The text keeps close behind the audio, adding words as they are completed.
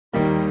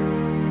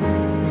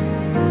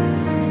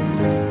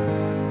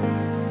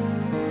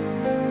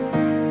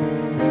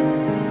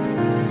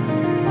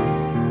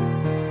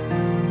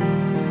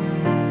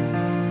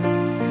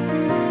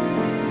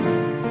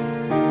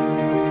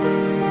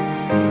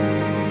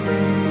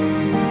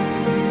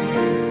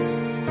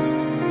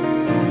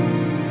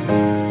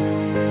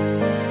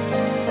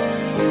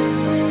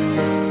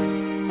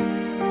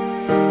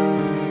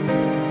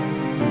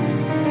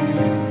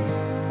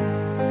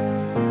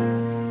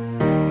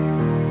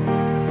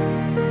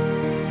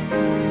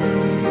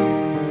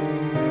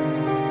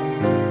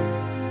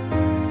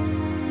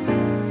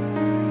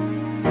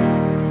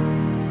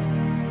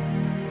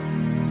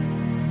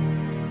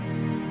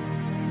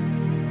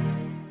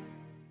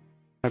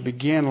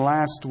began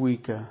last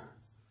week a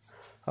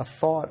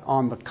thought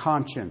on the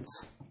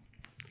conscience.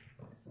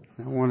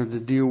 I wanted to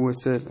deal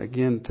with it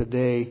again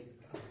today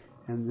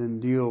and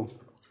then deal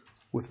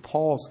with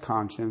Paul's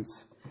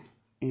conscience.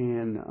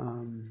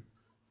 And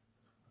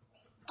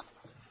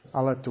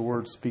I'll let the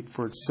word speak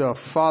for itself.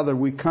 Father,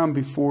 we come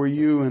before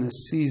you in a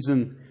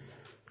season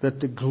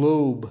that the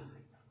globe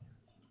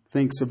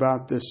thinks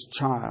about this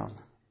child.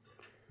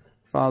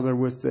 Father,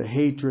 with the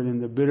hatred and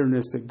the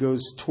bitterness that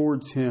goes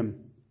towards him,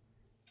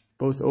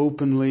 both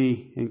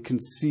openly and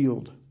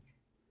concealed.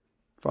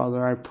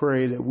 Father, I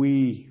pray that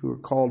we who are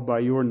called by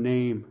your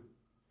name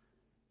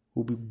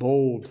will be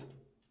bold,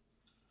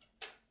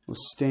 will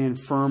stand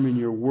firm in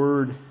your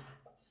word.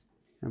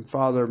 And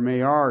Father,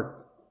 may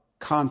our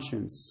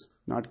conscience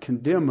not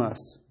condemn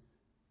us,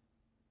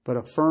 but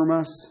affirm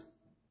us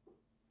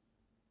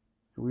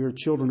that we are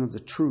children of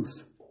the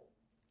truth.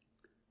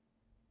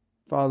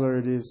 Father,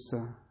 it is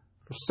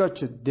for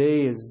such a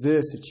day as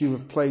this that you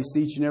have placed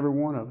each and every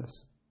one of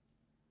us.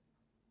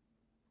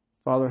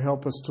 Father,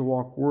 help us to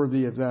walk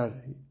worthy of that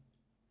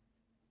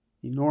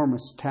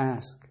enormous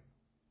task.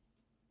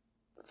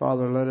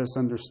 Father, let us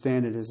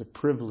understand it as a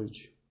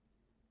privilege,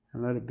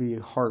 and let it be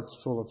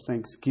hearts full of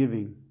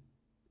thanksgiving.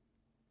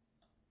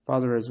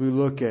 Father, as we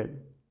look at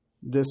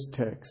this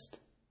text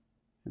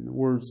and the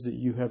words that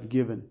you have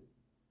given,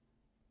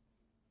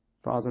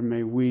 Father,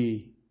 may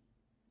we,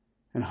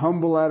 in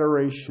humble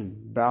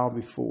adoration, bow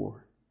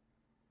before,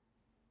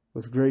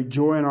 with great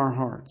joy in our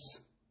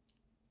hearts,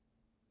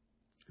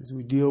 as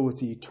we deal with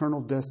the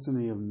eternal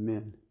destiny of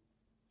men.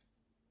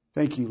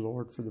 Thank you,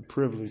 Lord, for the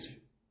privilege.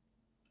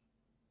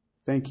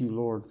 Thank you,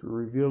 Lord, for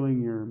revealing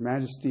your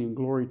majesty and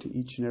glory to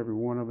each and every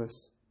one of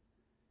us.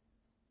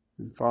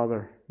 And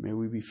Father, may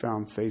we be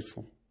found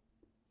faithful.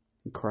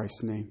 In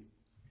Christ's name,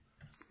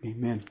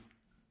 amen.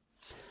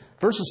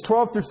 Verses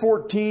 12 through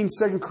 14,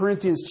 2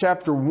 Corinthians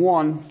chapter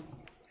 1.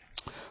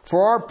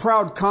 For our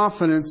proud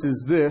confidence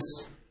is this: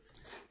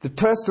 the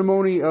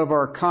testimony of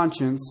our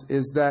conscience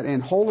is that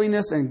in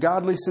holiness and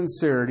godly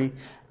sincerity,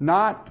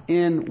 not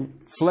in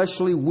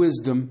fleshly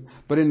wisdom,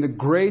 but in the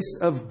grace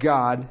of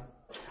God,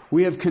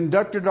 we have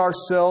conducted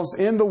ourselves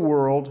in the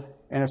world,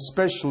 and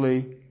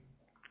especially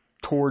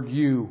toward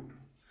you.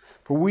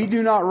 For we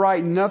do not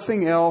write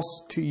nothing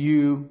else to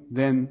you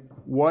than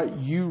what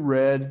you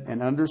read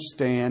and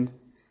understand,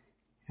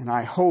 and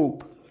I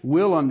hope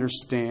will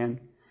understand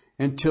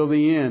until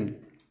the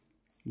end,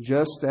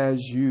 just as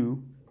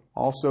you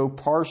also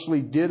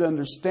partially did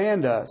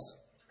understand us,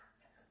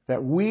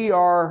 that we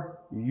are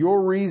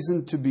your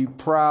reason to be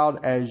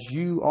proud, as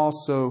you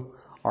also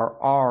are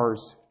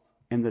ours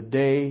in the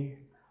day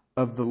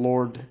of the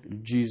Lord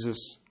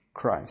Jesus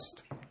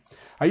Christ.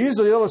 I used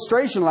an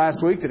illustration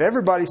last week that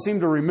everybody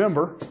seemed to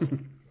remember.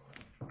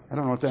 I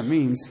don't know what that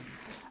means.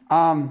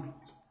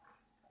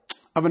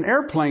 Of an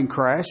airplane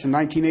crash in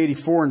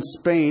 1984 in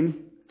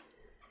Spain.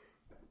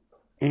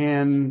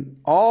 And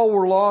all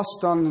were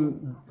lost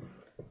on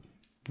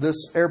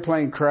this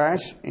airplane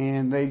crash,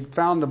 and they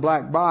found the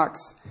black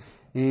box,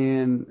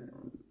 and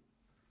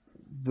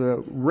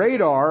the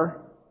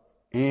radar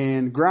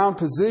and ground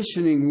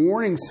positioning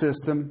warning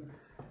system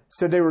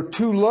said they were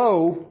too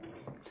low,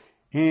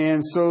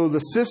 and so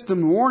the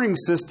warning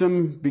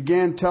system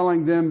began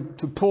telling them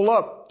to pull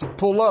up, to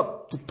pull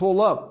up, to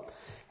pull up.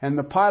 And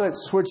the pilot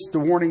switched the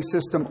warning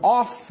system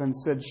off and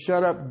said,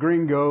 "Shut up,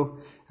 gringo,"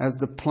 as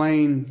the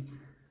plane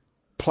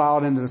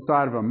plowed into the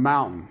side of a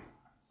mountain.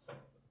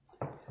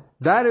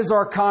 That is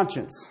our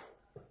conscience.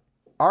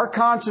 Our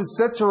conscience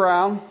sits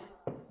around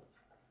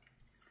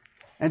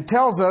and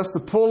tells us to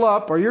pull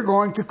up or you're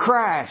going to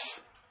crash.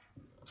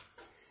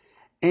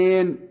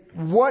 And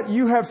what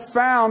you have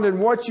found and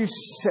what you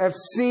have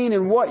seen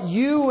and what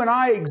you and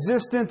I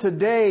exist in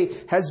today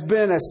has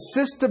been a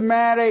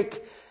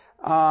systematic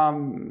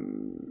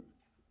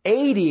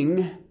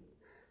aiding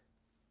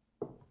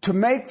to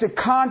make the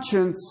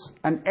conscience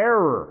an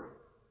error.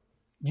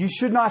 You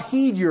should not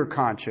heed your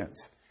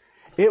conscience.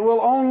 It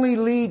will only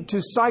lead to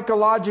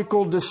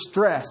psychological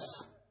distress.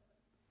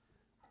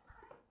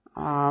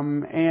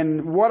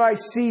 And what I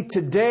see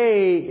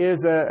today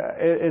is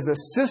a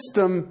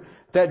system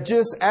that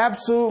just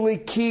absolutely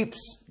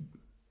keeps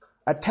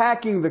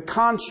attacking the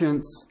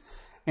conscience,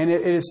 and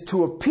it is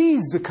to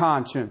appease the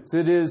conscience.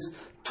 It is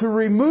to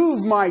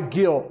remove my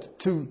guilt,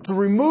 to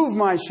remove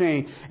my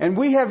shame. And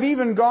we have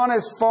even gone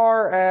as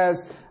far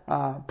as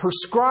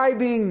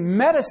prescribing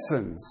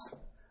medicines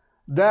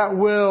that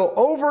will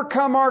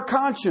overcome our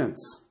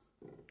conscience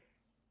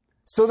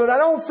so that I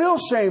don't feel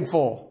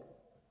shameful,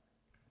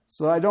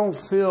 so I don't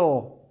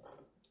feel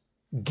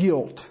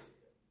guilt.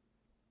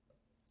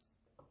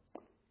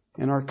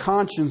 And our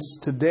conscience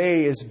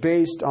today is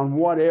based on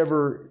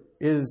whatever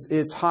is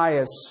its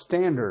highest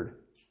standard.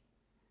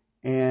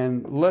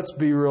 And let's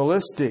be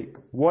realistic.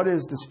 What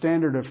is the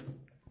standard of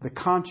the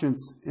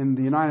conscience in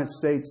the United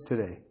States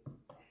today?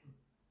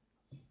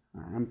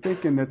 I'm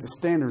thinking that the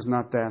standard's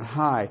not that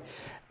high.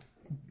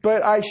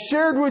 But I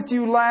shared with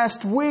you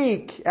last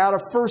week out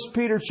of 1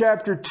 Peter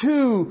chapter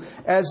 2,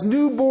 as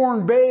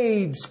newborn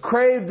babes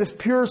crave this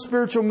pure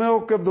spiritual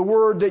milk of the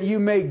Word that you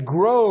may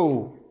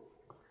grow.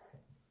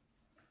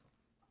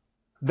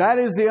 That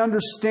is the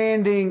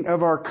understanding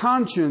of our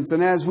conscience.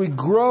 And as we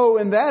grow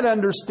in that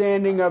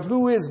understanding of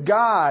who is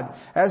God,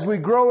 as we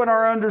grow in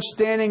our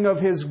understanding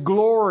of His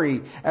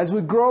glory, as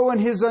we grow in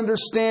His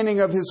understanding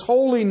of His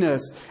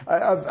holiness,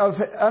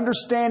 of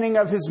understanding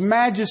of His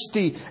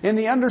majesty, in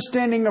the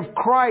understanding of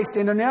Christ,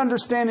 in an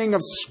understanding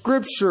of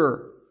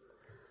Scripture,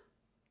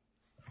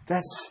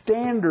 that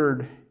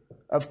standard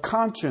of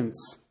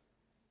conscience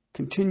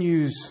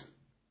continues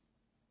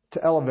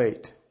to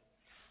elevate.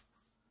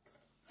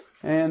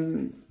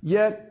 And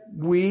yet,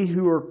 we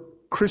who are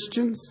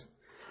Christians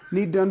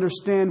need to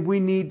understand we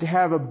need to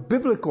have a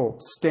biblical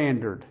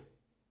standard,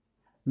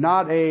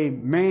 not a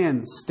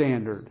man's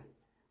standard.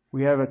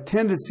 We have a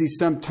tendency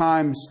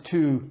sometimes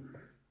to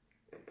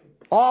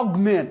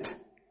augment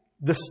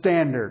the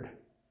standard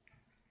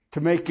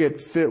to make it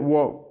fit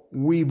what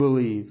we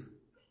believe.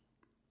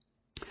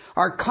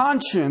 Our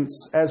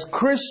conscience as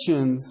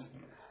Christians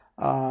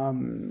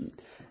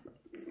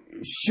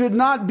should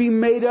not be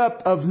made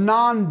up of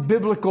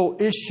non-biblical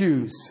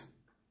issues.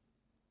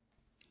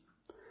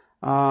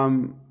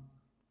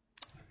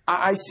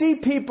 I see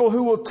people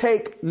who will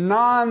take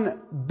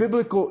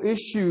non-biblical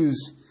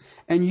issues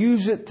and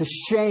use it to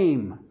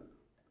shame,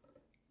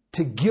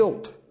 to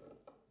guilt.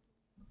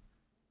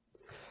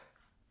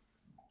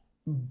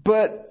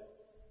 But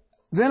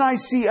then I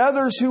see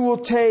others who will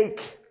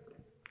take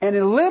and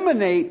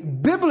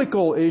eliminate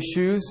biblical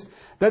issues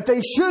that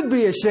they should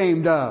be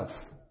ashamed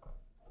of.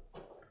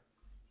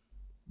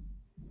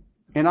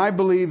 And I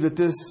believe that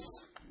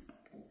this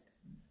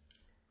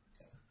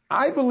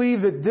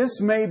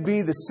may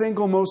be the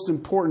single most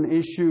important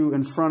issue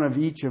in front of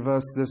each of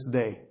us this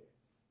day.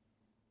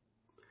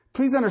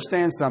 Please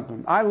understand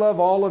something. I love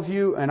all of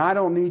you, and I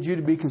don't need you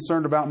to be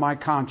concerned about my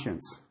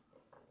conscience.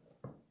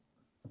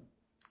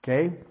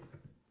 Okay?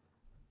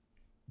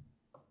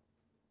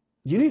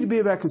 You need to be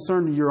about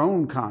concerned to your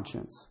own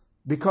conscience.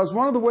 Because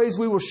one of the ways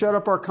we will shut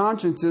up our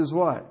conscience is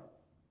what?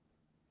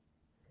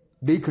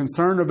 Be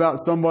concerned about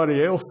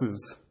somebody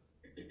else's.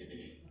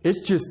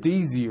 It's just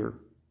easier.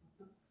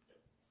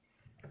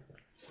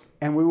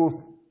 And we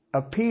will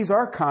appease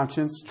our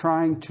conscience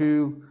trying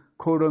to,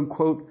 quote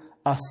unquote,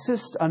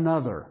 assist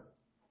another.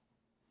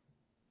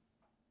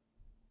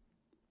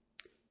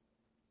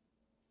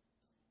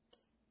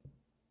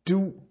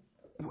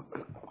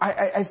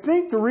 I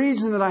think the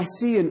reason that I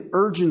see an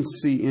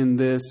urgency in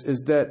this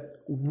is that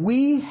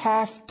we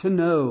have to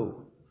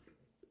know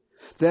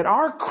that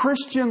our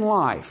Christian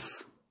life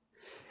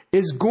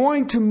is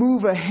going to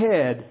move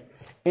ahead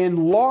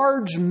in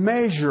large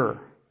measure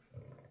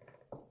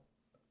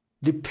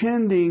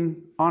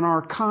depending on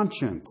our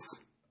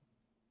conscience.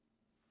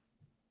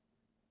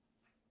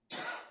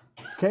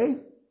 Okay?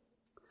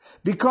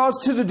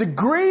 Because to the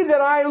degree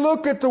that I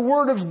look at the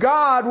Word of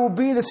God will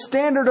be the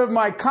standard of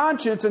my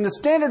conscience, and the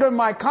standard of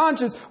my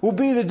conscience will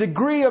be the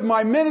degree of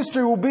my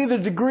ministry, will be the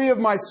degree of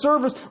my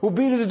service, will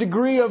be the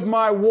degree of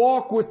my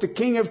walk with the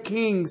King of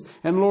Kings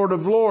and Lord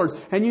of Lords.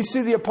 And you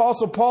see the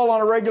Apostle Paul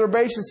on a regular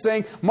basis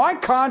saying, my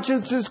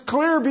conscience is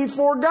clear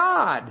before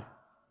God.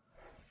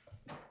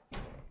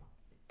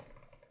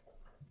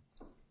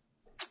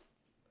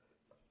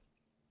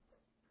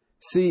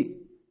 See,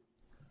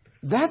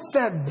 that's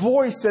that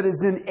voice that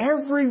is in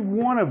every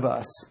one of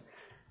us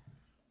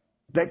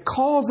that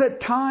calls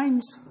at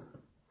times,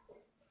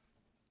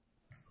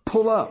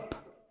 pull up,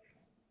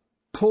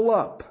 pull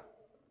up,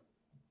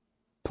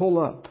 pull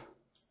up.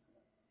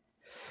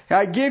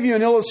 I gave you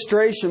an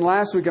illustration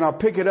last week, and I'll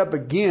pick it up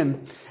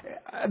again,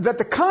 that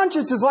the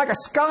conscience is like a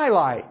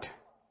skylight.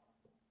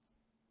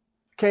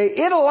 Okay,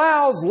 it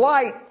allows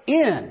light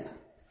in.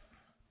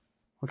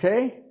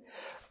 Okay?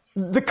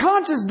 The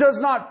conscience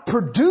does not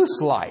produce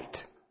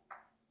light.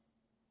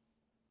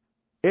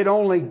 It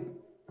only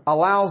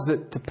allows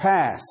it to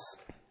pass.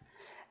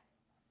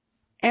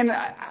 And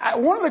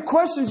one of the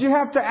questions you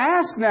have to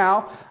ask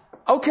now,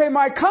 okay,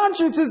 my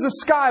conscience is a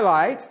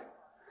skylight.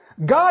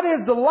 God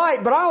is the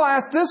light, but I'll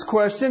ask this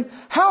question,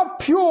 how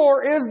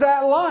pure is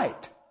that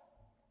light?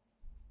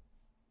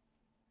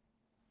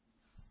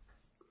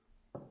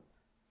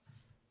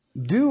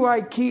 Do I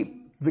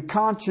keep the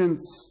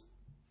conscience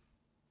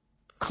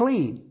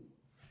clean?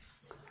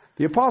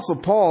 The Apostle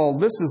Paul,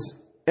 this is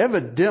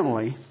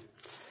evidently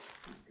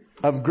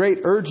of great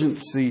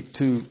urgency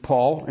to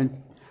Paul.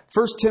 In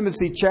 1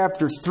 Timothy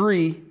chapter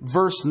 3,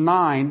 verse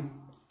 9,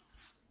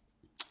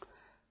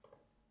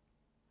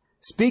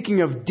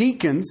 speaking of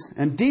deacons,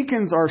 and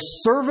deacons are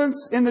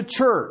servants in the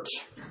church.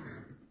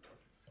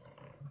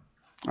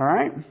 All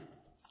right?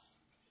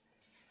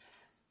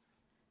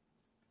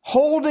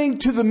 Holding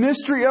to the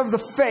mystery of the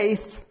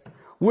faith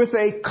with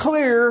a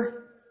clear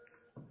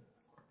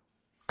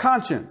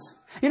conscience.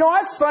 You know,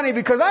 that's funny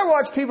because I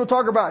watch people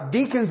talk about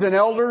deacons and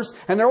elders,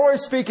 and they're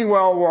always speaking,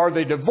 well, are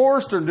they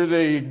divorced, or do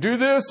they do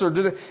this, or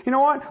do they... You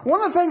know what?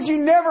 One of the things you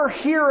never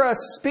hear us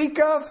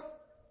speak of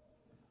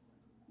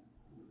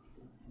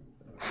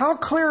how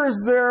clear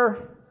is their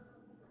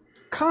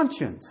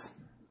conscience?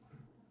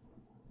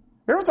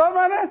 You ever thought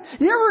about that?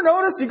 You ever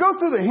noticed, you go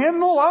through the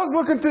hymnal? I was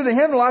looking through the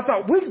hymnal. I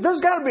thought, there's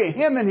got to be a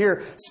hymn in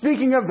here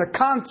speaking of the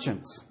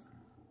conscience.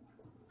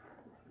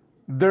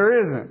 There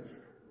isn't.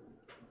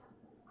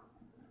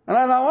 And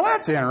I thought, well,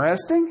 that's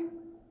interesting.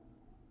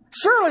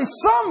 Surely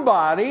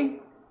somebody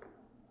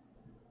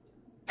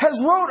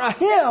has wrote a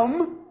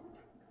hymn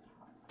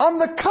on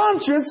the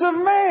conscience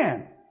of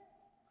man.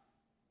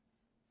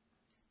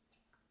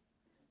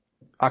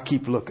 I'll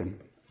keep looking.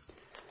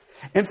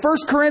 In 1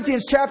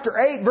 Corinthians chapter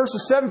 8,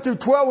 verses 7 through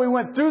 12, we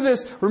went through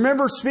this.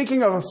 Remember,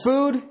 speaking of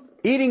food,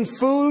 eating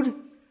food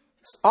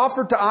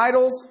offered to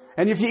idols.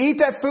 And if you eat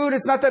that food,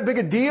 it's not that big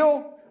a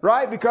deal,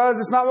 right? Because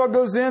it's not what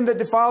goes in that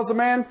defiles the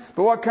man,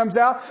 but what comes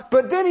out.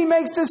 But then he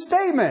makes this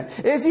statement.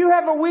 If you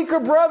have a weaker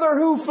brother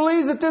who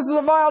believes that this is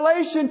a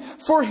violation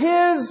for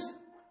his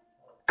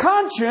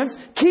conscience,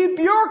 keep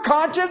your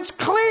conscience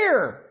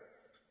clear.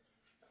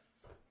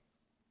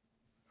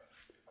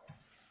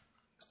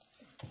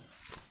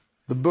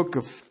 The book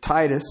of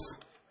Titus,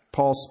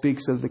 Paul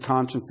speaks of the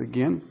conscience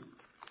again.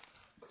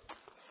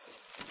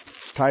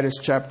 Titus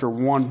chapter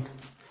 1,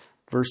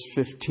 verse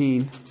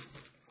 15.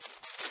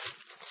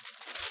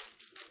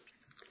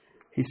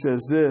 He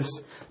says this,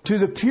 to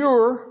the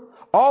pure,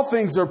 all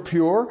things are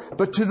pure,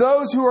 but to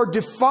those who are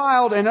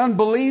defiled and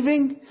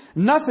unbelieving,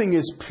 nothing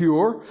is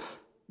pure,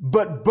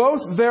 but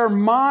both their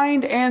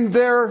mind and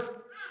their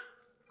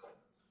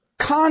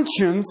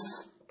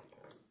conscience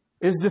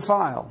is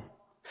defiled.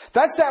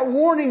 That's that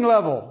warning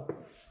level,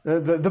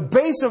 the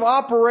base of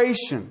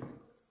operation.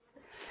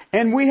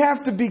 And we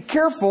have to be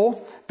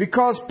careful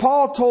because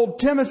Paul told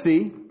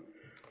Timothy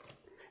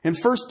in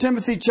 1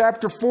 Timothy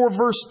chapter 4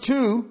 verse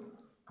 2,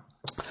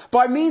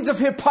 by means of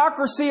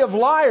hypocrisy of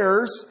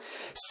liars,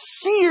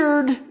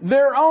 seared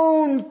their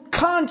own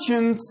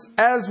conscience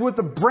as with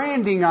a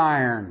branding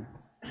iron.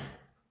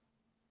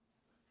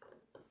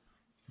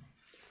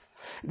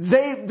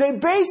 They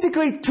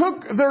basically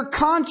took their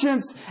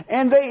conscience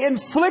and they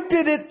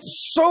inflicted it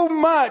so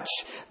much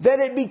that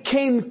it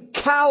became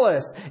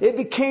callous. It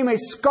became a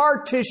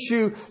scar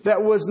tissue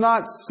that was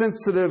not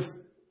sensitive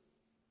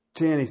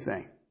to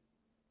anything.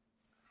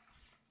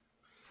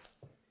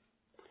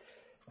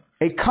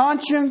 A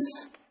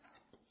conscience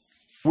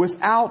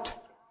without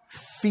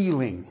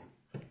feeling.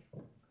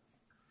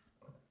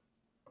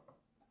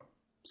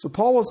 So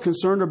Paul was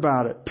concerned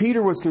about it.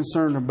 Peter was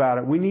concerned about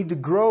it. We need to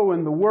grow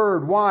in the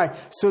Word. Why?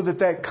 So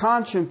that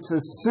conscience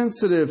is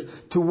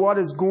sensitive to what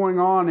is going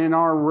on in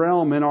our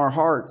realm, in our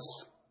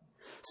hearts.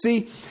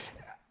 See,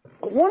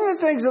 one of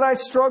the things that I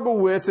struggle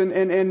with,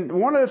 and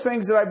one of the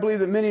things that I believe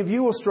that many of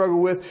you will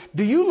struggle with,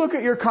 do you look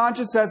at your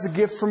conscience as a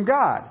gift from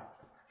God?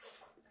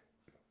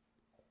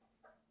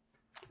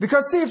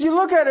 Because see, if you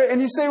look at it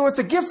and you say, well, it's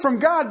a gift from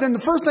God, then the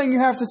first thing you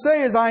have to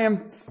say is, I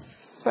am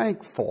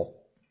thankful.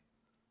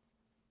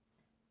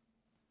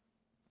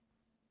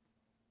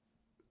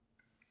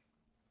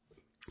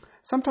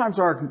 Sometimes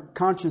our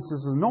conscience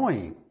is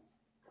annoying.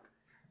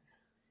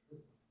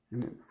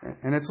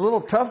 And it's a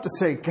little tough to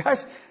say, gosh,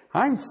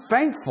 I'm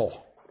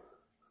thankful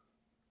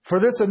for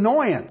this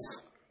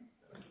annoyance.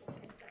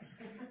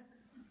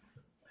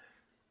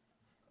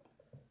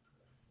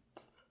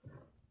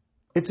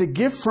 It's a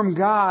gift from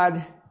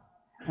God,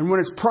 and when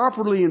it's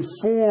properly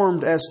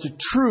informed as to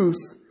truth,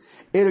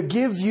 it'll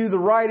give you the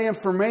right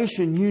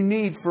information you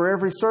need for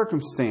every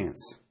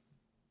circumstance.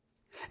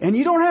 And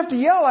you don't have to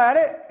yell at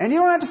it, and you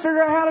don't have to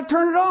figure out how to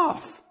turn it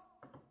off.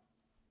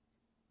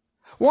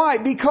 Why?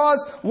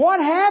 Because what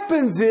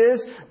happens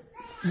is,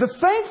 the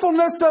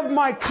thankfulness of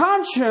my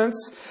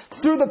conscience,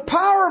 through the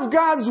power of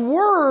God's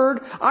Word,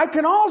 I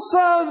can all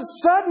of a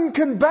sudden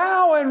can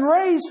bow and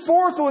raise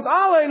forth with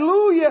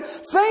Alleluia.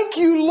 Thank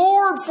you,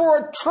 Lord, for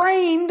a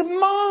trained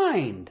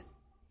mind.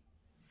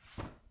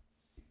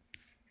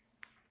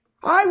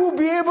 I will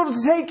be able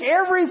to take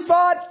every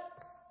thought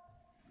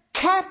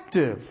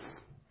captive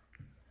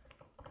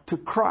to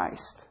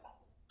Christ,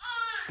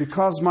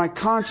 because my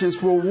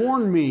conscience will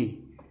warn me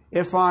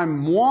if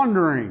I'm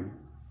wandering,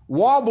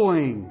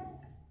 wobbling.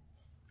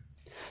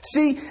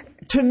 See,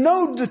 to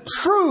know the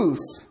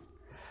truth,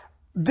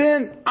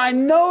 then I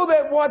know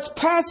that what's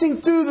passing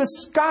through the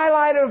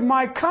skylight of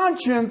my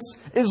conscience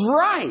is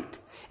right,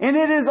 and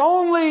it is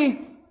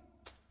only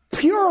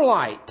pure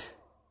light.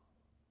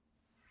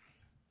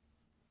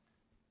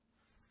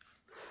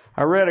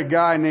 I read a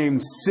guy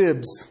named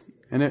Sibbs,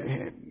 and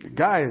the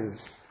guy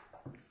is...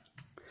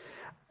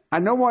 I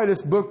know why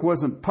this book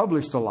wasn't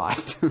published a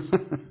lot.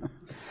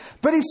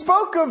 But he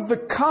spoke of the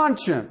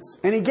conscience,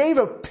 and he gave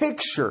a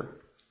picture.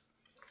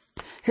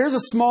 Here's a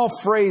small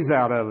phrase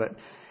out of it.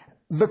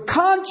 The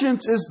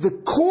conscience is the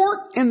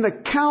court and the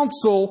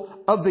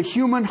counsel of the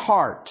human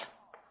heart.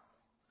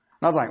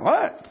 And I was like,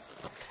 what?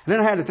 And then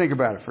I had to think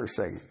about it for a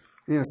second.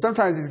 You know,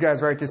 sometimes these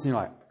guys write this and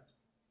you're like,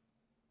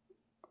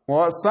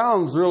 well, it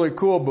sounds really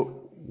cool, but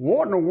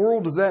what in the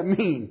world does that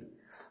mean?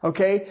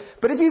 Okay?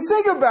 But if you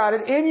think about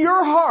it, in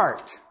your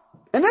heart,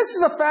 And this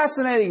is a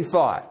fascinating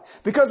thought,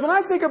 because when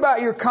I think about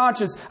your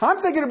conscience, I'm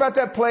thinking about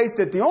that place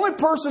that the only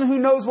person who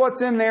knows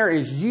what's in there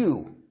is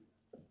you.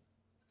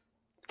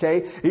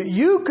 Okay?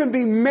 You can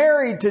be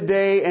married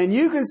today and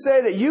you can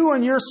say that you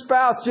and your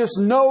spouse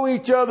just know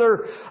each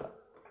other.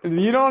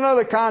 You don't know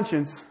the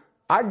conscience.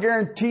 I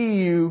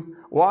guarantee you,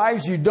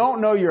 wives, you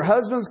don't know your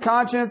husband's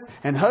conscience,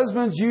 and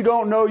husbands, you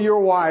don't know your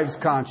wife's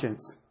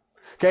conscience.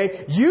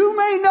 Okay? You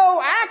may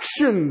know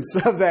actions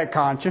of that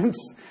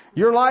conscience.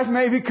 Your life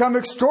may become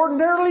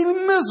extraordinarily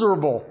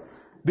miserable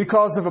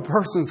because of a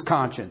person's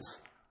conscience.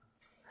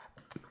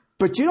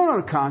 But you don't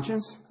know the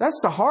conscience. That's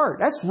the heart.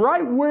 That's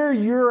right where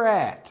you're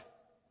at.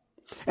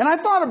 And I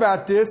thought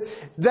about this,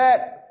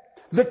 that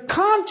the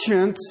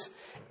conscience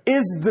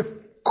is the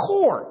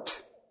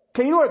court.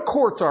 Okay, you know what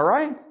courts are,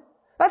 right?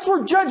 That's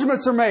where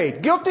judgments are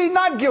made. Guilty,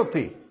 not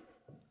guilty.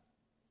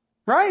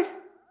 Right?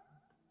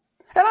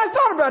 And I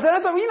thought about that. I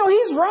thought,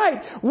 he's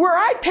right. Where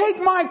I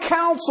take my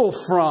counsel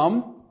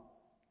from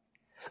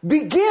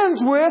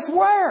begins with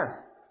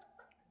where?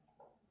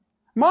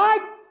 My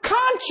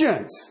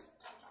conscience.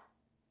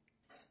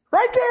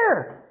 Right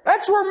there.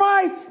 That's where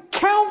my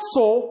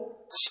counsel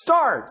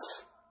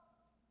starts.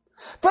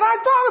 But I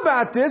thought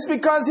about this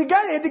because the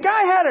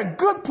guy had a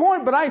good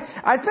point, but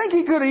I think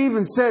he could have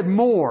even said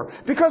more.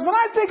 Because when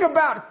I think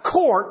about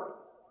court,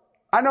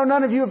 I know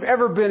none of you have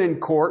ever been in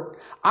court.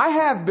 I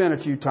have been a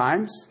few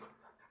times.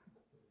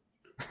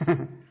 But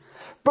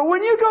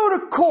when you go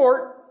to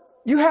court,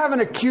 you have an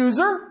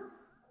accuser,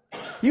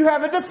 you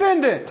have a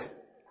defendant,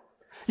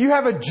 you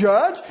have a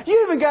judge,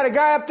 you even got a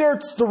guy up there,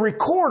 it's the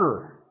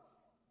recorder.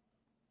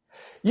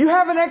 You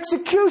have an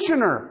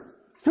executioner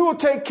who will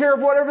take care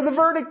of whatever the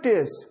verdict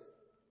is.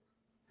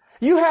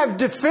 You have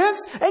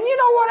defense, and you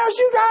know what else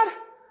you got?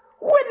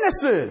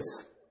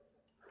 Witnesses.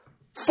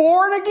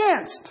 For and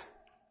against.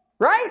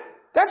 Right?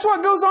 That's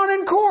what goes on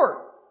in court.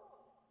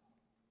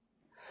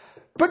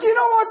 But you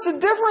know what's the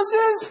difference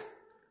is?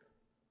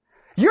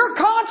 Your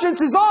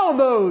conscience is all of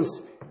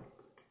those.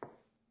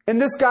 In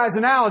this guy's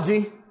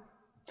analogy,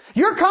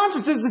 your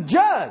conscience is the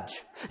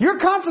judge. Your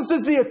conscience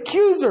is the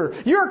accuser.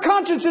 Your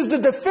conscience is the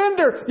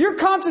defender. Your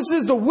conscience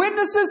is the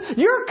witnesses.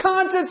 Your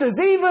conscience is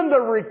even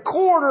the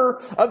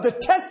recorder of the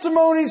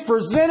testimonies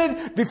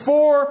presented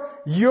before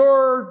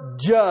your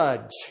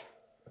judge.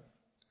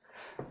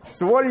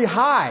 So what do you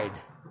hide?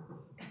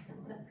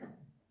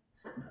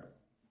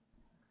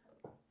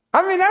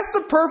 I mean, that's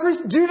the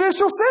perfect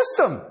judicial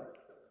system.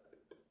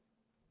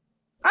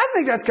 I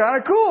think that's kind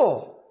of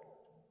cool.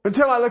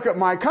 Until I look at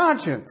my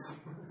conscience.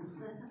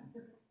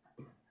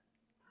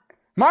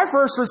 My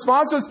first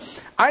response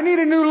was, I need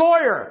a new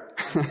lawyer.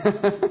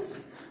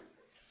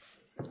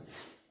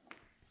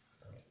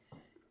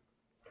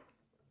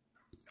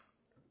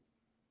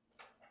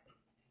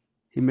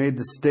 He made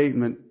the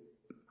statement,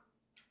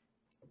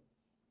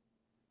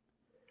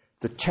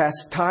 the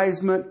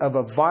chastisement of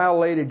a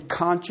violated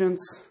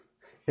conscience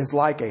is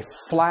like a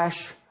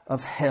flash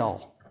of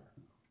hell.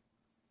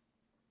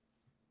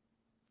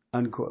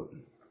 Unquote.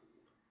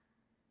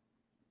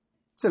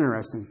 It's an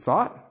interesting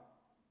thought.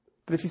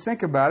 But if you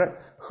think about it,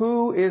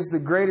 who is the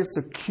greatest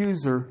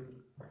accuser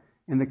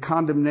in the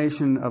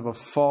condemnation of a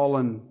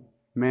fallen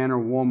man or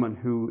woman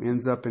who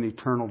ends up in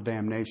eternal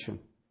damnation?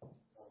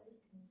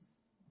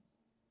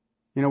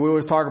 We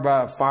always talk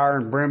about fire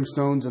and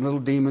brimstones and little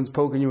demons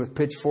poking you with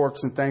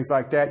pitchforks and things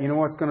like that. You know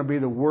what's going to be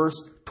the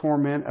worst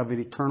torment of an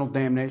eternal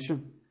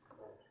damnation?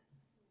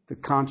 The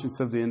conscience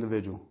of the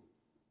individual.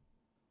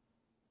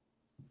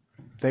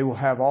 They will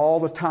have all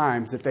the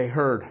times that they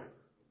heard,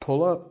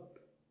 pull up,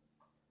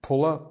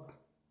 pull up,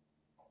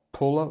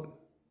 pull up.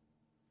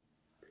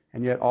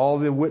 And yet all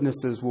the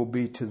witnesses will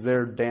be to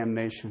their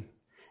damnation.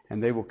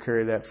 And they will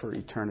carry that for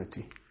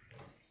eternity.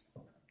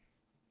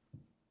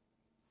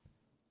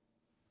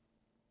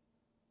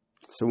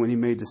 So when he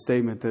made the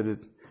statement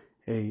that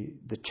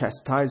the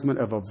chastisement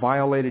of a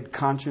violated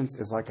conscience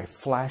is like a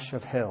flash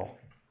of hell,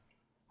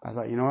 I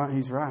thought, you know what?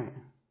 He's right.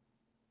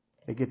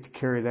 They get to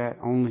carry that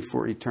only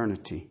for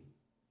eternity.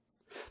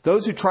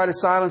 Those who try to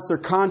silence their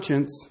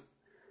conscience,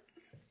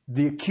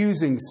 the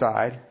accusing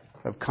side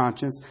of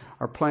conscience,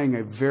 are playing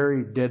a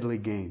very deadly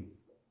game.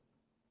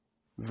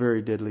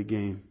 Very deadly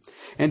game.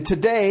 And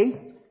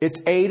today,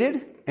 it's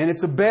aided and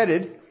it's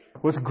abetted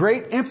with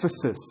great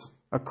emphasis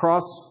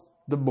across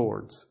the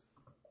boards.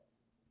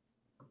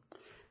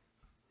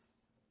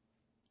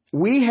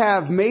 We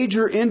have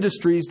major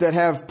industries that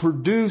have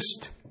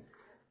produced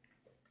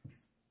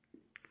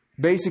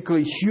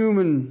basically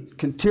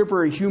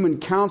contemporary human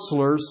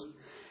counselors,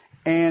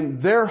 and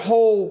their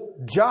whole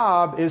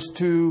job is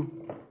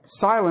to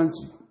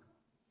silence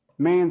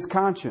man's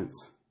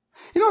conscience.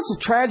 You know what's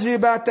the tragedy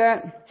about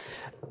that?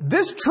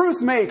 This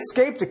truth may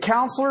escape the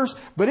counselors,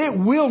 but it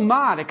will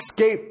not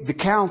escape the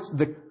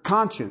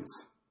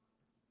conscience.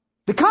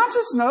 The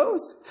conscience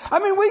knows. I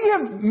mean, we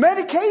give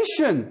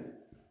medication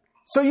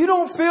so you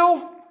don't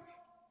feel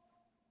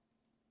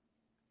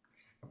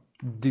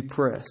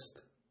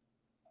depressed.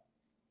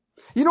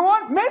 You know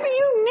what? Maybe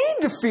you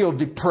need to feel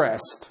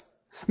depressed.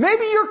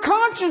 Maybe your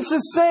conscience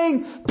is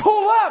saying,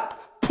 pull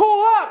up,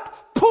 pull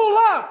up, pull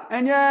up.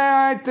 And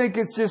yeah, I think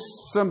it's just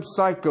some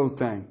psycho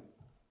thing.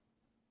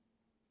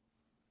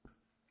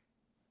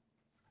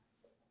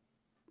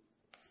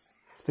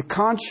 The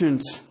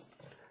conscience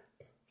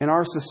in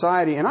our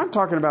society, and I'm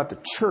talking about the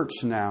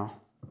church now,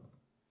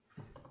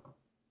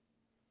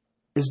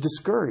 is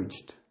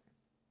discouraged.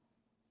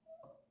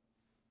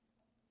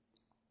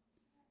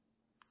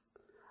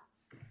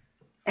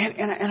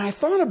 And I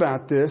thought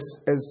about this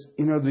as,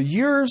 the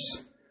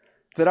years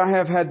that I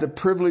have had the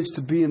privilege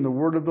to be in the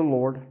Word of the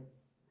Lord.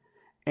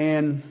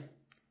 And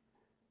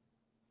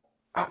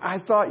I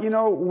thought,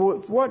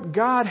 what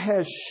God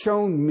has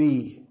shown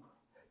me,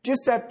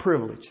 just that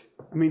privilege.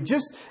 I mean,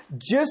 just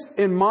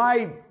in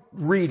my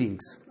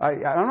readings.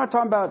 I'm not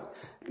talking about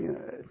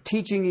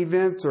teaching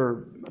events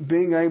or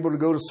being able to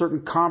go to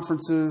certain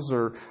conferences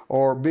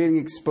or being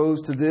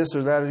exposed to this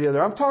or that or the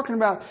other. I'm talking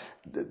about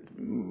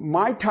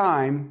my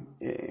time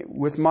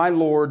with my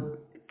Lord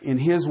in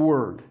His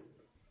Word.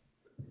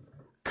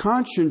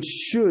 Conscience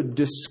should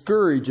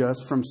discourage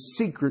us from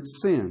secret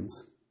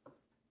sins.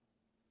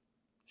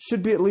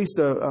 Should be at least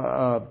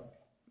a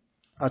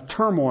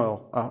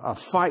turmoil, a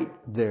fight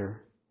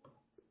there.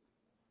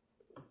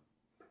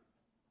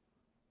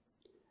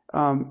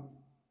 And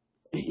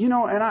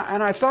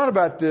I thought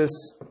about this,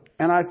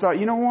 and I thought,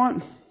 you know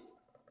what?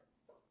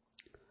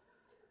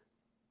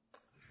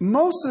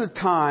 Most of the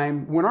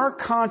time, when our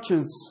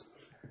conscience,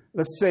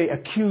 let's say,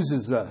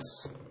 accuses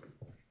us,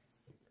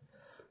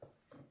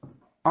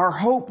 our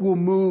hope will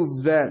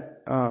move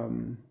that,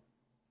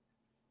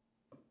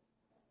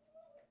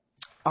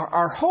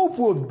 our hope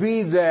will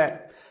be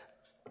that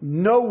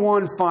no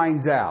one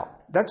finds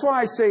out. That's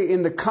why I say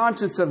in the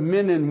conscience of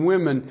men and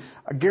women,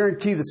 I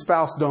guarantee the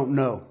spouse don't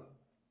know.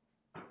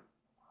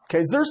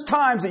 Okay, there's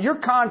times that your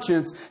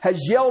conscience has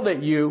yelled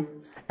at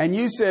you and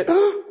you said,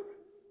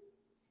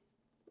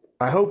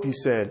 I hope you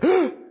said,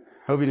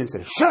 hope you didn't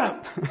say, shut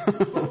up.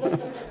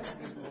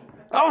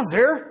 I was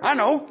there. I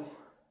know.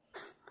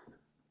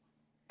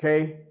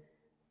 Okay.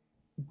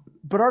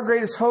 But our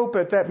greatest hope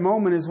at that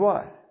moment is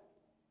what?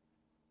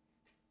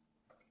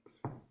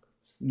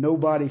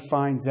 Nobody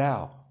finds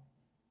out.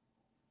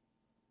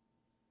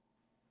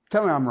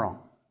 Tell me I'm wrong.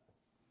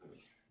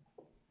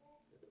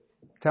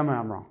 Tell me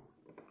I'm wrong.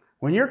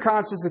 When your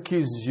conscience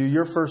accuses you,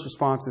 your first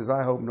response is,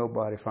 I hope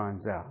nobody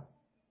finds out.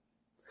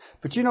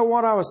 But you know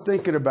what? I was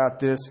thinking about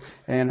this,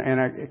 and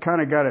I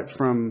kind of got it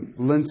from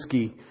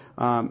Linsky.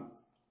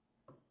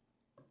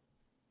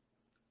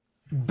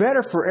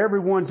 Better for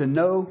everyone to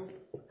know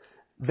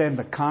than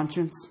the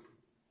conscience.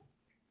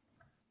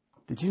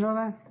 Did you know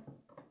that?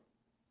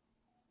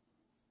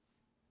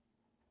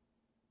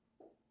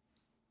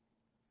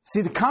 See,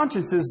 the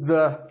conscience is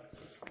the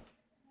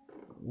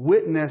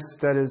witness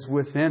that is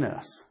within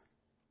us.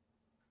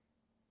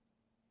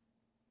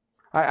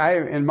 I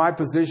in my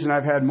position,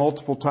 I've had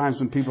multiple times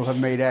when people have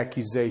made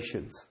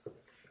accusations.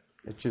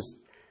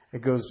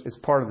 It's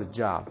part of the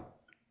job.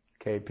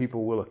 Okay,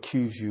 people will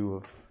accuse you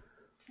of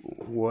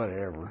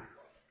whatever.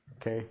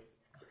 Okay,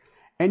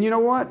 and you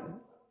know what?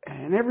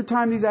 And every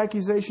time these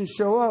accusations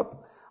show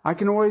up, I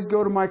can always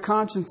go to my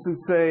conscience and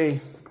say,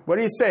 what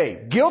do you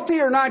say? Guilty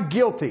or not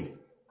guilty?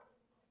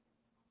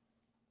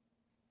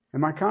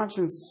 And my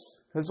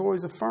conscience has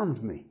always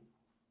affirmed me.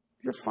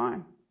 You're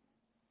fine.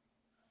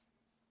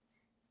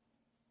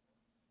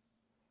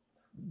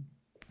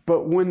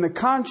 But when the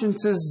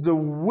conscience is the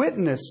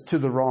witness to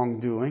the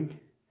wrongdoing,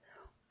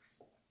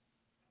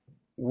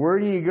 where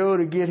do you go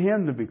to get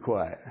him to be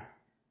quiet?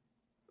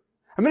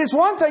 I mean, it's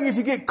one thing if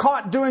you get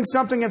caught doing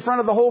something in front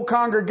of the whole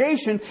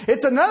congregation.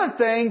 It's another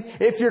thing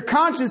if your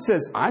conscience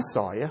says, I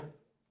saw you,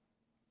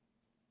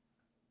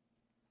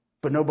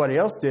 but nobody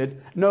else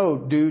did. No,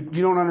 dude,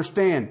 you don't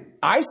understand.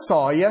 I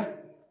saw you.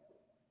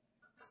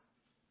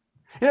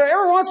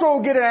 Every once in a while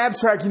we'll get an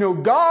abstract,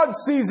 God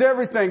sees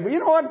everything. But you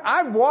know what?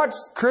 I've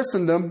watched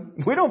Christendom.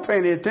 We don't pay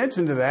any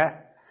attention to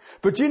that.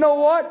 But you know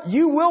what?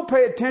 You will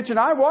pay attention.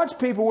 I watch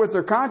people with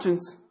their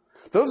conscience.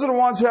 Those are the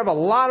ones who have a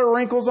lot of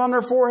wrinkles on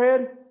their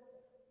forehead.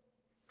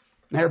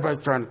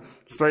 Everybody's trying to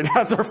straighten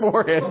out their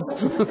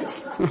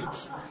foreheads.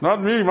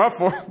 Not me, my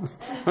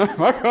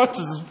conscience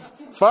is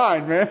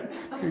fine, man.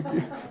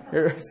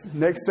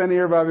 Next thing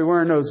everybody be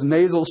wearing those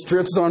nasal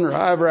strips on their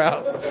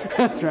eyebrows.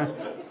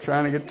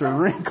 Trying to get the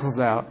wrinkles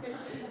out.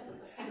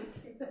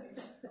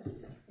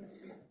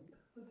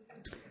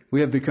 We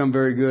have become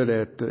very good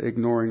at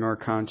ignoring our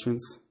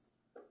conscience.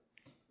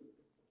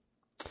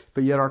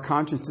 But yet our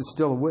conscience is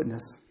still a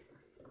witness.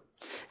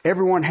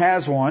 Everyone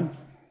has one.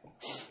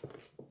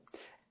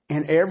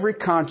 And every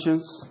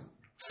conscience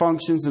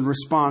functions in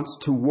response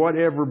to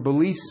whatever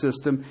belief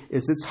system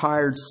is its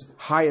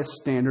highest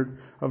standard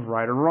of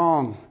right or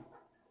wrong.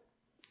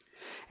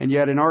 And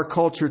yet in our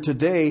culture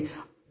today,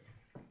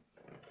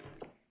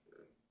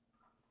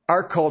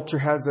 our culture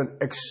has an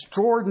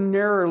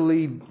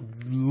extraordinarily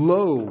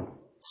low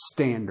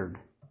standard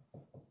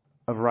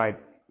of right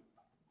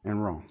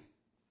and wrong.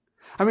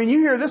 I mean, you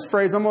hear this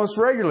phrase almost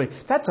regularly.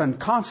 That's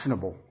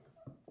unconscionable.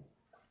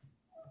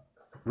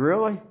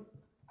 Really?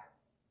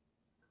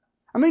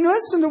 I mean,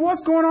 listen to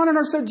what's going on in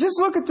our city. Just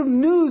look at the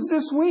news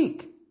this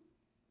week.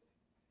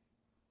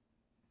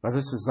 Well,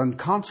 this is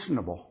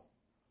unconscionable.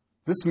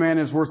 This man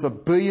is worth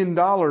 $1 billion,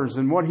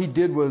 and what he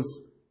did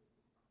was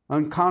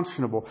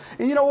unconscionable.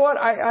 And you know what?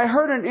 I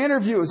heard an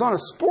interview. It was on a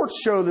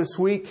sports show this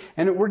week,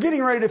 and we're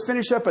getting ready to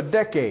finish up a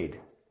decade.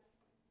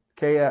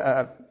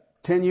 Okay,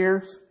 10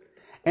 years.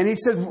 And he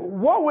said,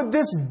 what would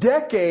this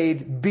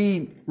decade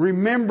be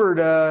remembered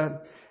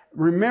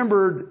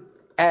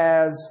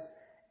as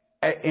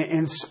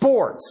in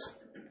sports?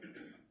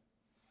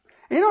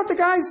 And you know what the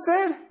guy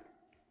said?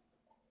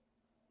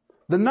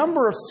 The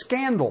number of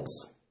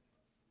scandals.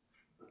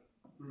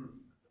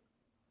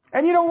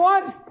 And you know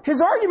what?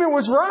 His argument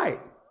was right.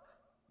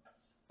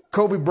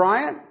 Kobe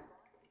Bryant,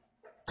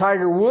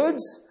 Tiger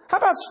Woods. How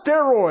about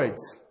steroids?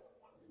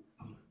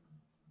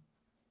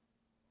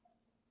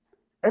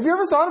 Have you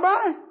ever thought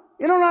about it?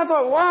 You know, and I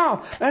thought,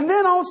 wow. And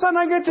then all of a sudden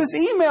I get this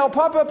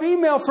pop-up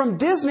email from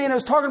Disney, and it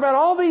was talking about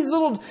all these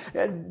little,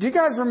 do you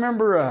guys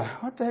remember,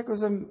 what the heck was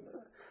them?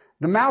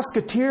 The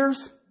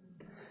Mouseketeers?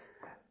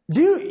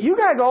 You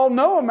guys all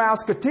know a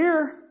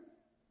Mouseketeer?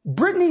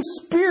 Britney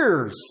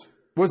Spears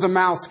was a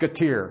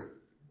Mouseketeer.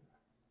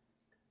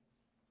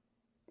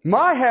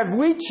 My, have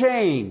we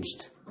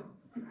changed?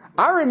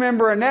 I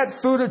remember Annette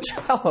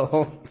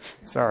Funicello.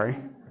 Sorry.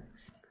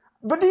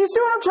 But do you see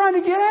what I'm trying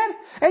to get at?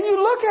 And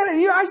you look at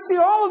it, I see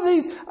all of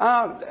these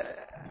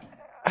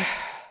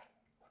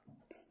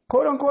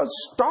quote-unquote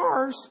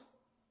stars,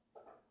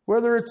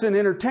 whether it's in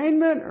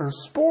entertainment or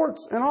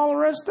sports and all the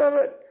rest of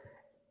it.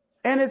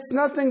 And it's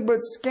nothing but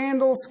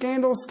scandal,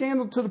 scandal,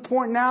 scandal, to the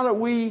point now that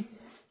we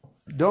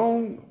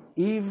don't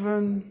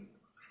even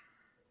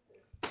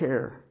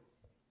care.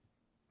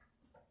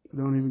 We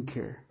don't even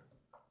care.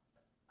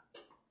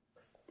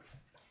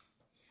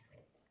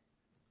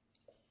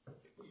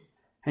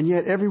 And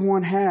yet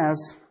everyone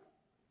has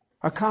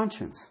a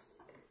conscience.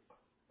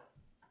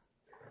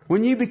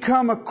 When you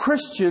become a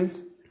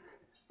Christian,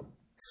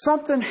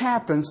 something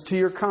happens to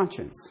your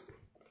conscience.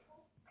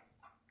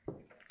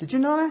 Did you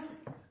know that?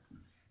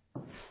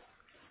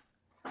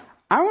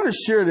 I want to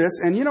share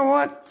this, and you know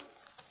what?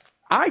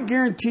 I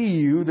guarantee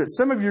you that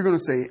some of you are going to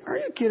say, are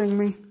you kidding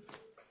me?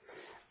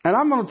 And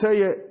I'm going to tell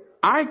you,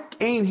 I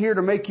ain't here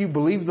to make you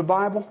believe the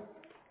Bible.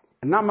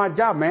 And not my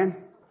job, man.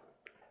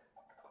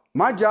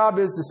 My job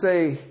is to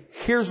say,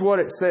 here's what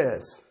it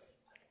says.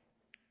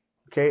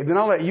 Okay, then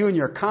I'll let you and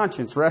your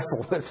conscience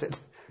wrestle with it.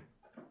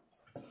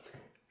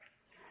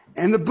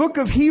 In the book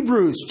of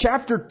Hebrews,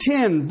 chapter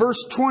 10,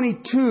 verse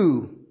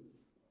 22.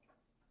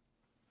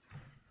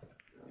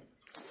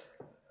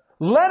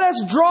 Let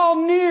us draw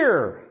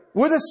near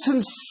with a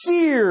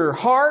sincere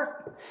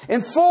heart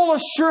and full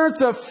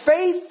assurance of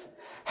faith,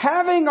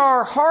 having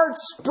our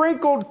hearts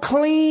sprinkled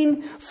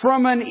clean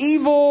from an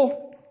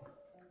evil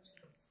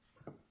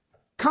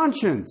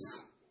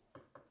conscience.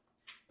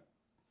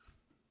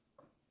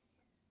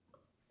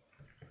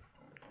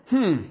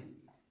 And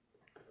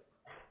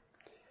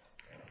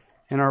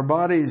our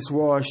bodies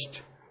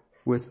washed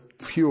with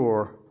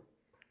pure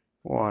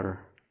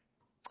water.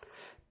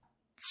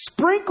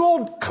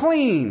 Sprinkled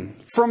clean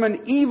from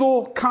an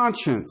evil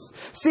conscience.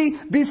 See,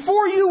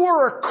 before you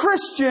were a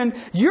Christian,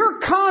 your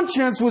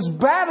conscience was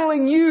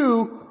battling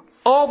you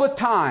all the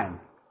time.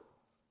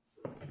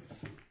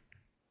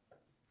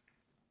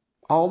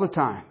 All the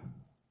time.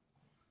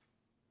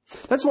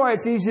 That's why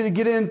it's easy to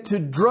get into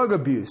drug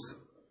abuse.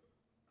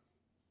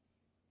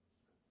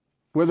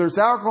 Whether it's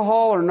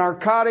alcohol or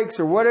narcotics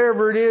or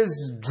whatever it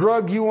is,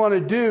 drug you want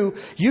to do,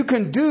 you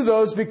can do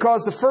those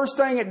because the first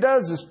thing it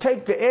does is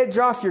take the edge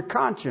off your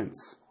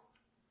conscience.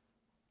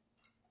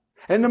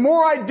 And the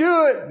more I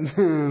do it,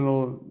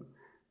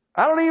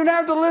 I don't even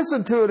have to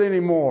listen to it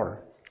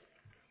anymore.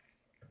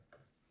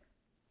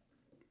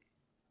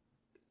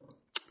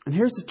 And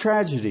here's the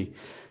tragedy.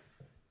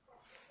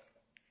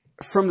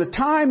 From the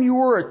time you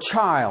were a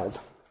child,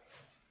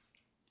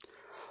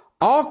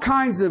 all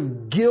kinds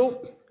of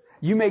guilt,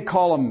 you may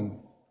call them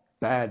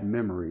bad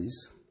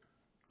memories.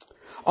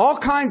 All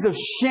kinds of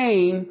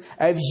shame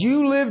as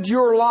you lived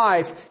your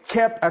life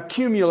kept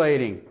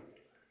accumulating.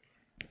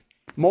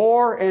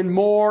 More and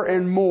more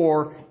and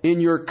more in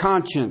your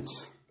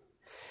conscience.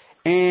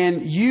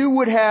 And you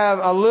would have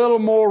a little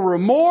more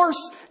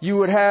remorse. You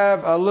would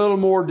have a little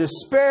more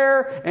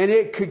despair. And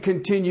it could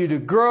continue to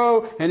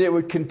grow. And it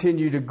would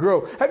continue to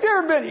grow. Have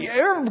you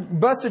ever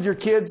busted your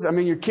kids? I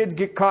mean, your kids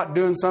get caught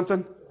doing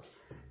something?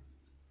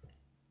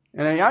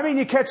 And I mean,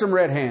 you catch them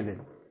red-handed.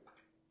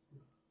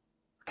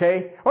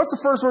 Okay? What's the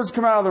first words that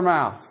come out of their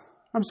mouth?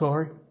 I'm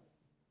sorry.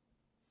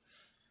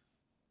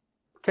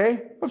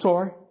 Okay? I'm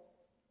sorry.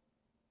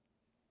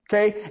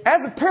 Okay?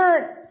 As a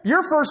parent,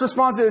 your first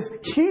response is,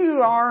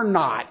 you are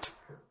not.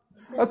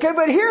 Okay?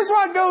 But here's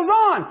what goes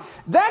on.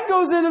 That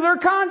goes into their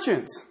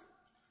conscience.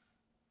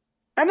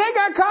 And they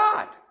got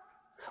caught.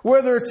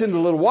 Whether it's in the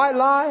little white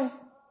lie.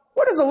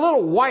 What is a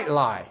little white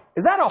lie?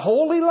 Is that a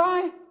holy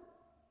lie?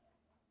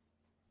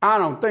 I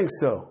don't think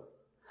so.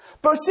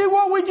 But see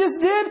what we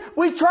just did?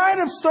 We tried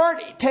to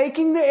start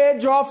taking the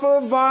edge off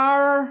of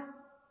our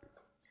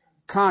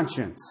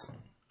conscience.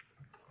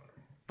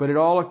 but it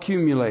all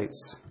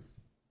accumulates.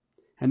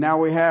 And now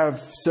we have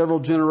several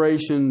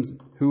generations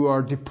who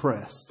are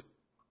depressed.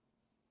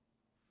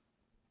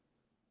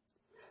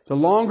 The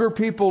longer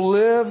people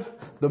live,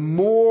 the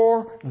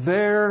more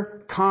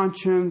their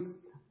conscience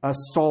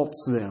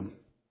assaults them.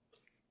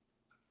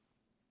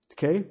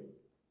 Okay?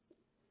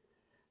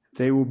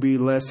 They will be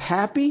less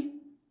happy.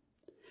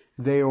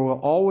 They will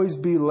always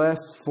be less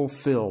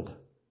fulfilled.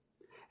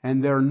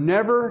 And they're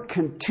never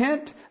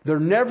content. They're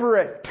never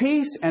at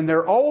peace. And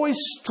they're always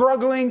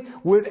struggling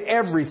with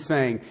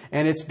everything.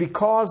 And it's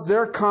because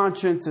their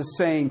conscience is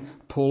saying,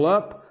 pull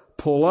up,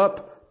 pull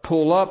up,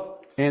 pull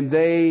up. And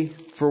they,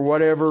 for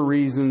whatever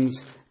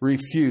reasons,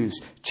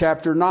 refuse.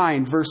 Chapter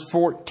 9, verse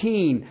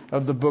 14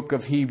 of the book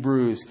of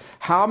Hebrews.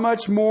 How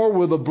much more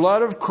will the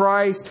blood of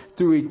Christ,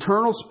 through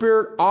eternal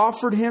Spirit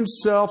offered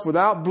Himself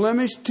without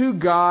blemish to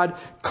God,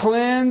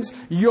 cleanse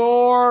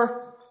your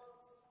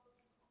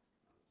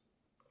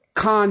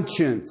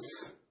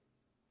conscience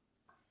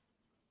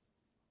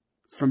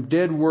from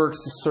dead works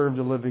to serve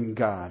the living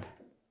God?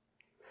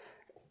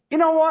 You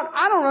know what?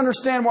 I don't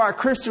understand why a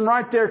Christian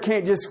right there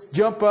can't just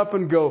jump up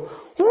and go,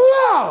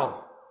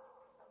 whoa!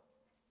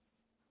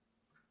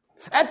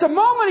 At the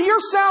moment of your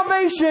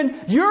salvation,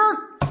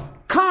 your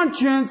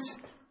conscience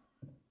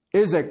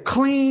is a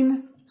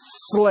clean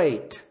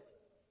slate.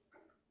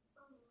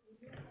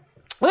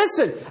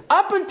 Listen,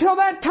 up until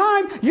that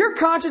time, your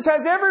conscience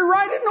has every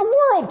right in the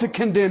world to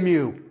condemn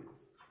you.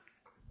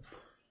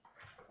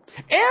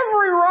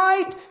 Every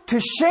right to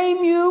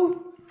shame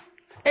you.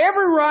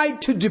 Every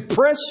right to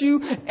depress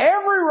you.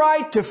 Every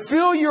right to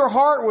fill your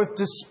heart with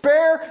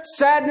despair,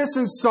 sadness,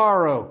 and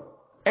sorrow.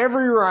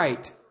 Every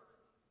right.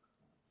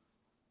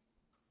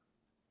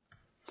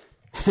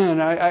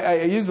 And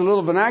I use a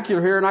little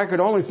vernacular here, and I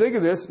could only think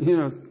of this,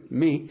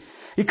 me.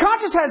 Your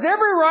conscience has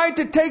every right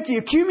to take the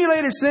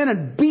accumulated sin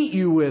and beat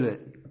you with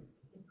it.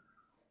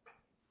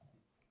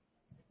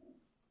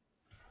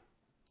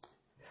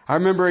 I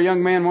remember a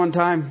young man one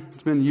time,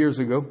 it's been years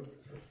ago,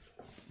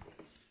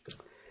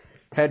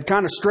 had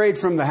kind of strayed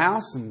from the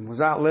house and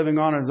was out living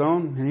on his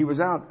own. And he was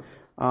out,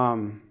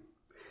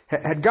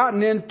 had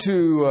gotten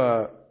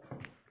into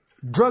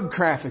drug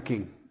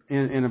trafficking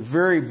in a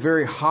very,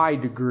 very high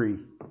degree.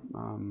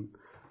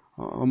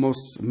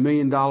 Almost $1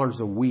 million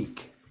a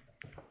week,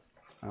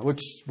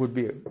 which would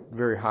be a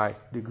very high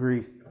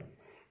degree.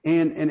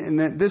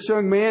 And this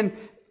young man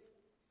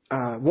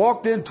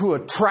walked into a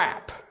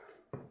trap.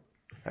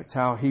 That's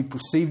how he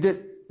perceived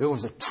it. It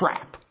was a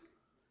trap.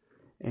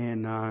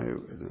 And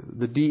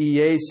the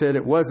DEA said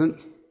it wasn't.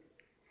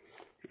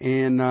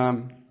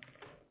 And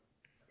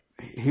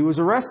he was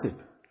arrested.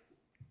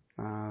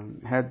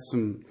 Had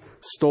some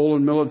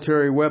stolen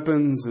military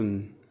weapons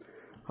and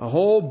a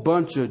whole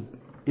bunch of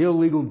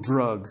illegal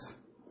drugs.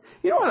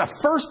 You know what the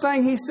first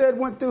thing he said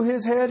went through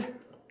his head?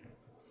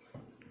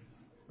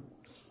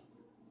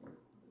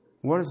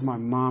 What is my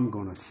mom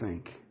going to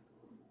think?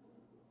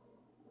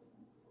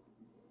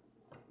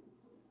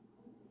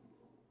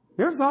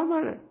 You ever thought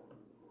about it?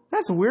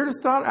 That's the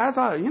weirdest thought. I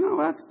thought,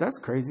 that's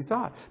a crazy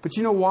thought. But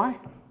you know why?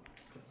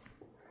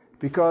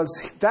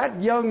 Because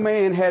that young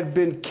man had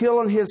been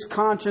killing his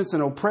conscience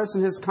and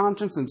oppressing his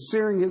conscience and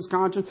searing his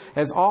conscience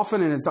as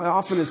often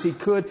as he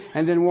could.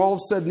 And then all of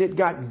a sudden it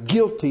got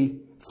guilty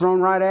thrown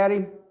right at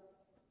him.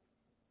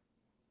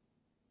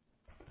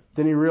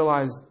 Then he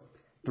realized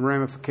the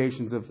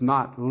ramifications of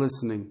not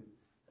listening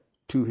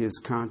to his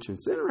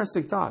conscience.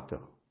 Interesting thought,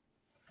 though.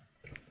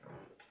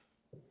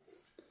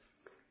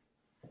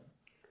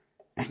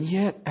 And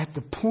yet, at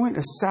the point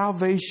of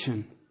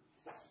salvation,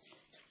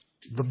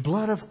 the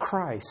blood of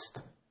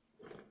Christ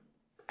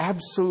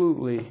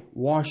absolutely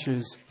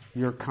washes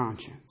your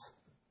conscience.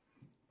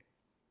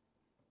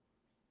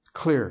 It's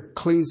clear,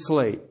 clean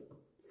slate.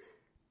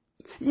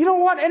 You know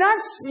what? And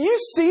you've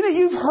seen it,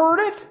 you've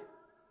heard it.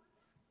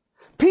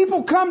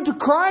 People come to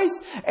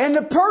Christ and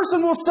the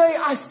person will say,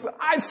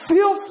 I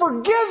feel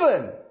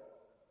forgiven.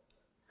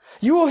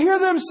 You will hear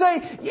them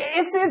say,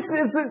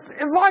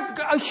 it's like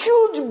a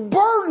huge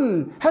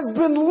burden has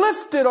been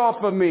lifted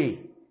off of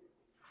me.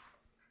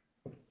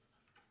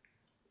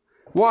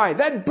 Why?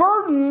 That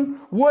burden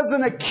was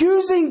an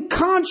accusing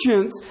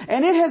conscience,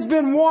 and it has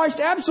been washed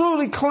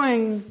absolutely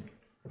clean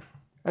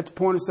at the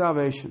point of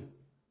salvation.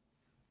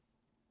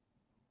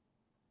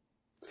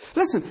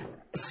 Listen,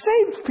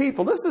 saved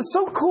people, this is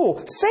so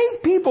cool.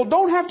 Saved people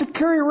don't have to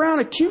carry around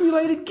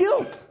accumulated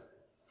guilt.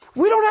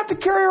 We don't have to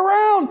carry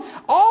around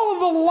all of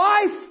the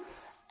life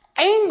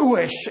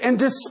anguish and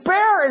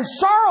despair and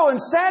sorrow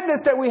and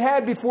sadness that we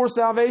had before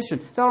salvation.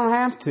 They don't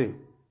have to.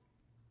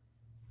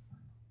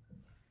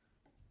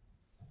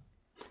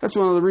 That's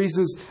one of the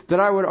reasons that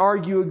I would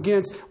argue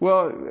against,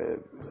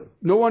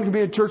 no one can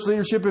be in church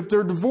leadership if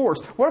they're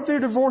divorced. What if they're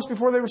divorced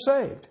before they were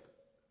saved?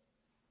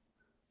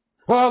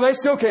 Well, they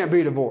still can't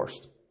be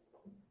divorced.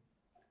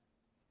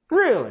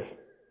 Really?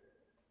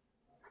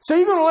 So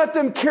you're going to let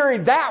them carry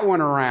that one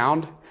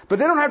around, but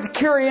they don't have to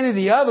carry any of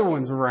the other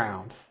ones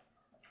around.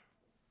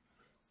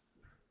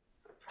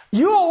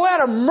 You'll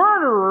let a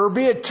murderer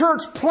be a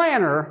church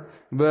planter,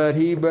 but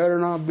he better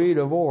not be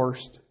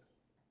divorced.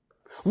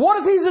 What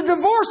if he's a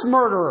divorced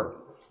murderer?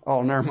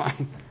 Oh, never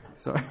mind.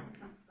 Sorry.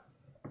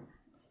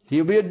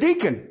 He'll be a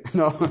deacon.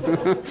 No.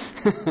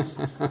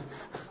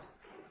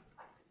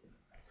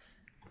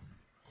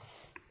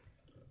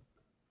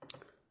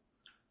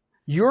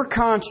 Your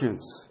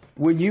conscience,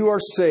 when you are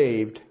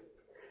saved,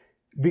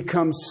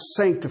 becomes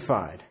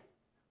sanctified.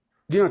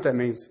 Do you know what that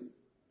means?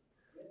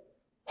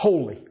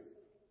 Holy.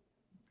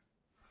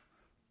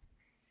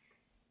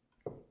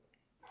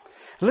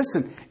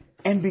 Listen,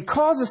 and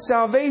because of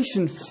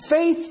salvation,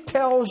 faith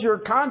tells your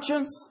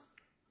conscience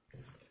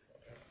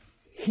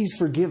he's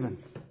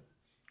forgiven.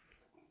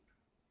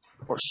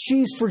 Or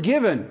she's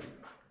forgiven.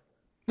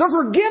 They're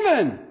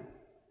forgiven.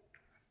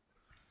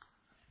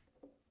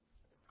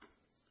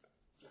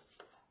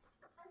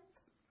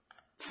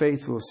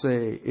 Faith will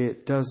say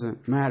it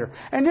doesn't matter.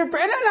 And you know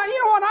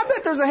what? I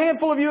bet there's a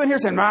handful of you in here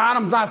saying,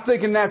 I'm not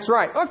thinking that's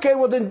right. Okay,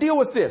 well then deal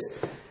with this.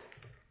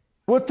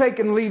 We'll take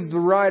and leave the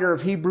writer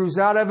of Hebrews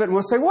out of it, and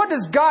we'll say, what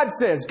does God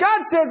say?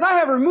 God says, I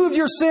have removed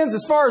your sins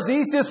as far as the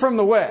east is from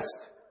the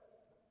west.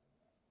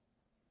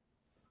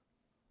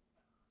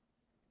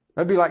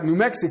 That'd be like New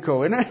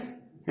Mexico, isn't it?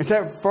 Isn't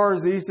that as far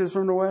as the east is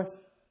from the west?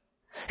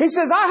 He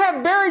says, I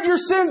have buried your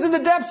sins in the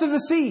depths of the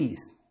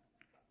seas.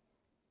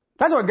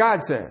 That's what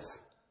God says.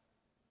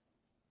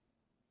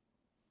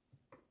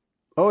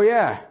 Oh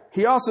yeah.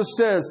 He also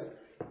says,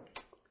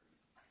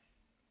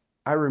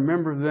 I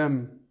remember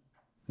them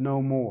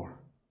no more.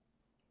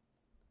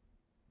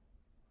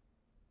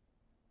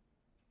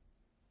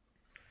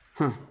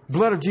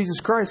 Blood of Jesus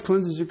Christ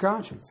cleanses your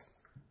conscience.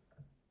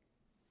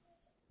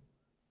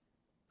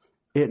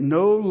 It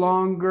no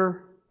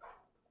longer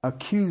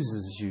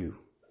accuses you.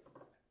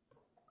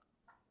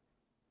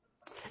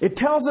 It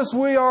tells us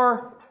we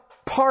are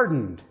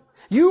pardoned.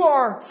 You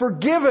are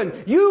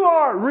forgiven. You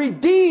are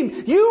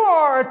redeemed. You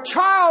are a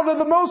child of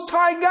the Most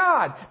High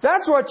God.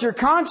 That's what your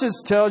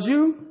conscience tells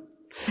you.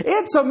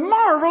 It's a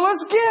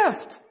marvelous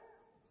gift.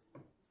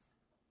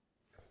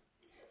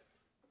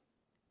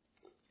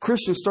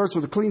 Christian starts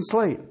with a clean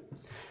slate.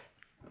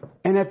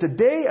 And at the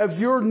day of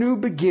your new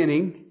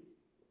beginning,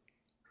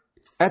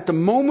 at the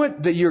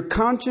moment that your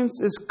conscience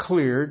is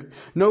cleared,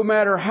 no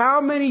matter how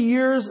many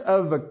years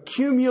of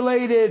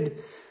accumulated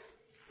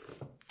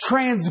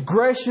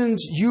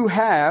transgressions you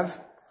have,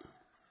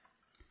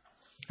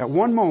 at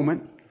one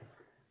moment,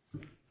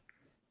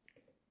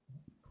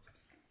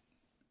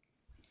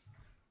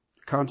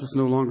 conscience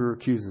no longer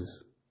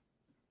accuses.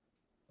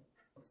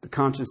 The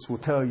conscience will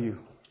tell you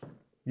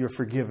you're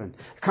forgiven.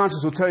 The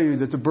conscience will tell you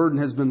that the burden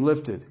has been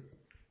lifted.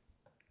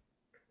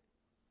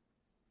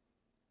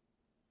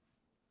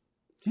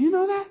 Do you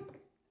know that?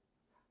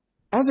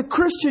 As a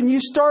Christian, you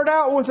start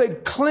out with a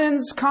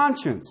cleansed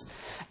conscience.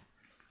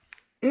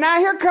 Now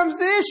here comes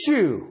the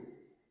issue.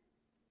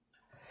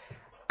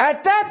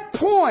 At that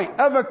point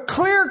of a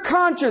clear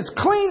conscience,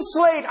 clean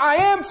slate, I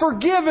am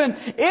forgiven,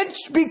 it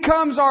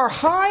becomes our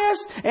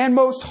highest and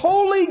most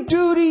holy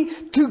duty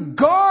to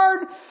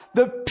guard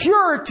the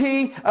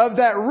purity of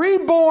that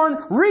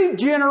reborn,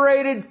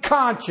 regenerated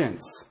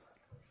conscience.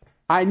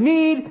 I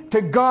need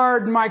to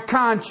guard my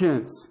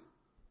conscience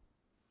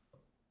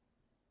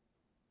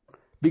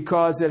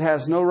because it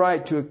has no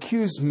right to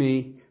accuse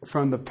me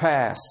from the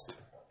past.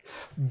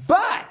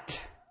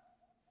 But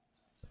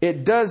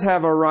it does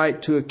have a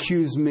right to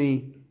accuse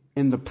me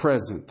in the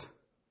present.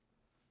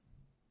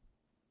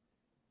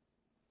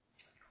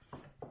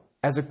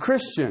 As a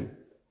Christian,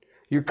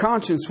 your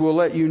conscience will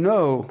let you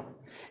know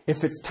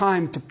if it's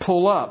time to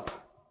pull up.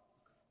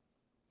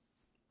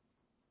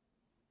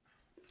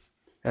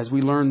 As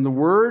we learn the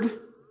Word,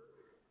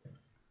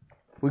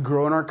 we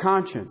grow in our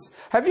conscience.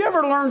 Have you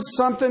ever learned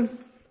something?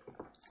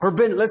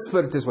 Let's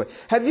put it this way.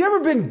 Have you ever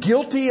been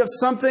guilty of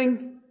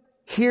something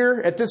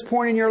here at this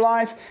point in your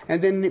life,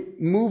 and then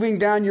moving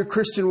down your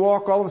Christian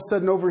walk, all of a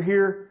sudden over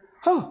here,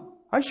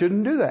 I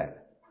shouldn't do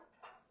that?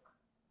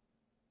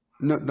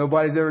 No,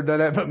 nobody's ever done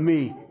that but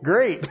me.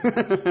 Great.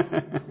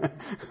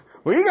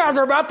 Well, you guys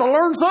are about to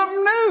learn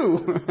something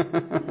new.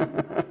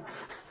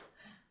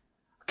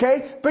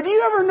 Okay? But do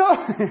you ever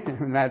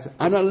know?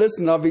 I'm not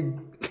listening. I'll be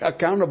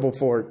accountable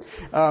for it.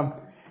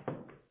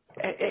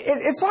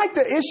 It's like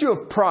the issue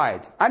of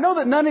pride. I know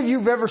that none of you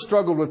have ever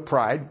struggled with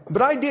pride,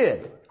 but I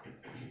did.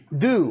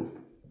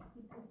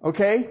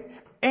 Okay?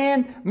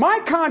 And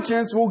my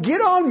conscience will get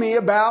on me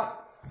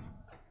about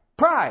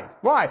pride.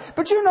 Why?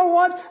 But you know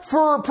what?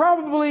 For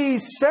probably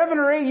 7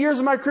 or 8 years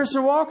of my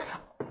Christian walk,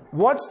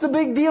 what's the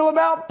big deal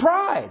about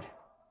pride?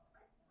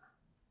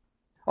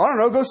 I don't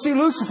know. Go see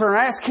Lucifer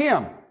and ask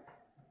him.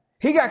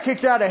 He got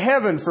kicked out of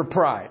heaven for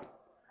pride.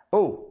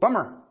 Oh,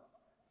 bummer.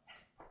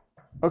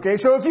 Okay,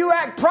 so if you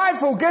act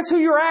prideful, guess who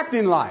you're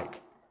acting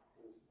like?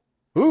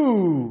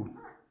 Ooh.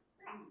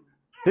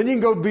 Then you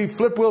can go be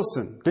Flip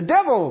Wilson. The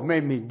devil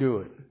made me do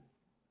it.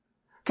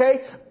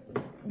 Okay?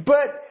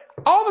 But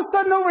all of a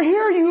sudden over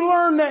here you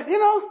learn that,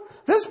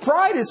 this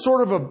pride is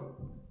sort of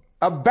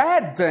a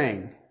bad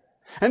thing.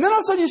 And then all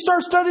of a sudden you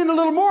start studying a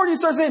little more and you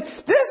start saying,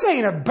 this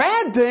ain't a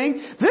bad thing.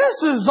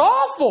 This is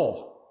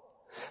awful.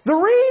 The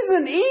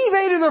reason Eve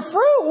ate of the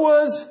fruit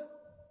was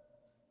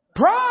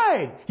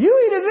pride.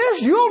 You eat of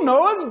this, you'll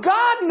know as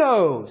God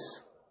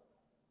knows.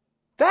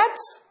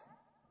 That's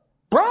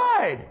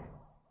pride.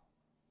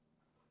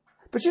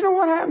 But you know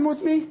what happened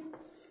with me?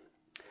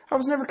 I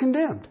was never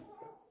condemned.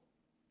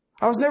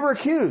 I was never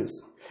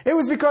accused. It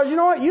was because, you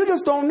know what? You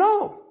just don't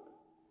know.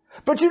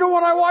 But you know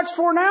what I watch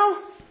for now?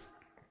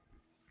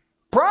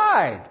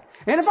 Pride.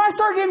 And if I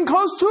start getting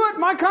close to it,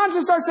 my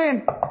conscience starts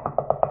saying,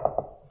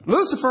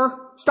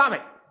 Lucifer, stop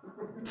it.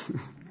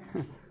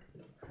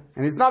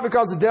 And it's not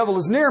because the devil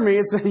is near me.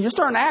 It's you're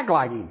starting to act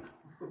like him.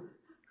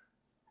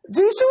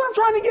 Do you see what I'm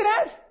trying to get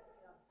at?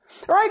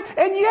 Right?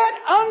 And yet,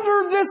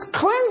 under this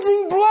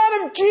cleansing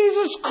blood of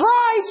Jesus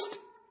Christ,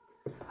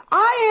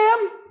 I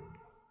am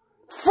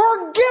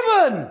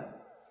forgiven.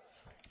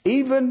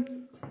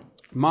 Even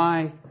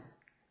my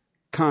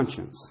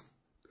conscience.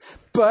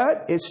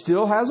 But it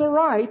still has a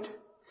right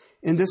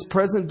in this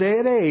present day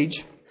and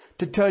age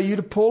to tell you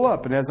to pull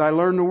up. And as I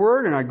learn the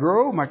Word and I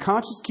grow, my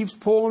conscience keeps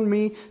pulling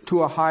me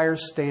to a higher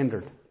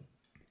standard.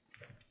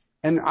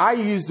 And I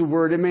use the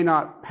word, it may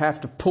not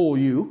have to pull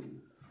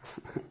you,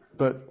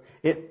 but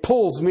it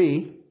pulls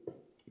me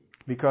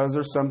because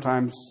there's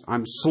sometimes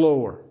I'm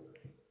slower.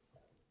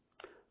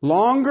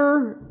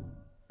 Longer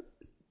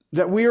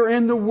that we are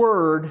in the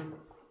Word,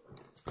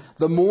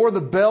 the more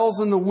the bells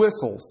and the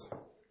whistles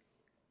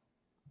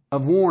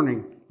of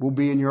warning will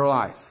be in your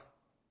life.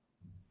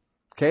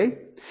 Okay?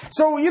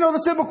 So, the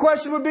simple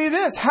question would be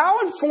this. How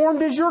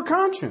informed is your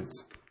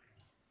conscience?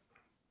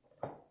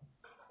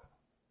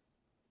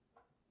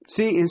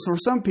 See, and for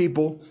some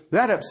people,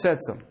 that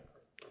upsets them.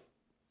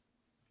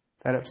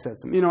 That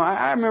upsets them.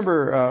 I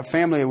remember a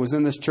family that was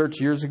in this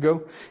church years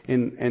ago,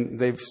 and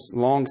they've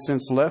long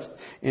since left,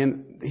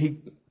 and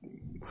he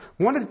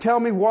wanted to tell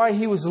me why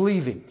he was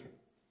leaving.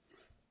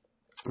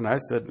 And I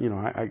said,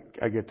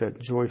 I get that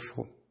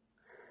joyful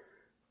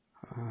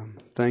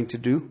thing to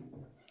do.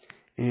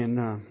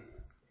 And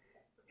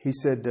he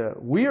said,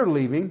 we are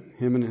leaving,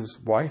 him and his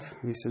wife.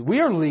 He said, we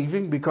are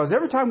leaving because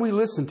every time we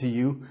listen to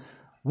you,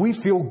 we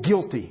feel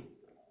guilty.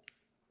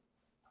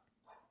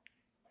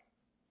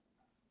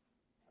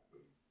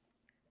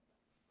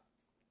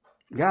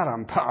 God,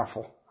 I'm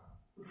powerful.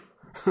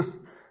 You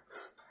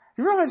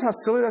realize how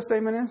silly that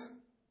statement is?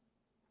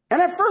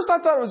 And at first I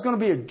thought it was going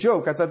to be a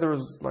joke. I thought there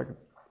was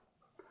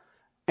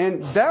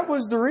and that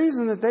was the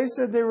reason that they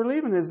said they were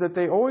leaving, is that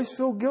they always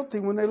feel guilty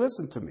when they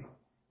listen to me.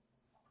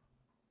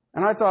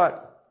 And I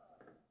thought,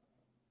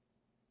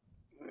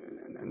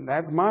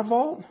 that's my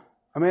fault?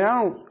 I mean,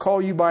 I don't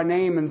call you by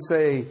name and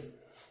say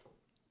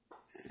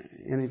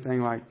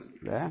anything like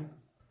that.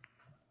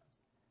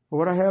 But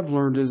what I have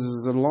learned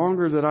is the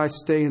longer that I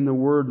stay in the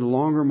Word, the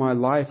longer my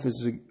life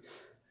is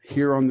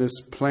here on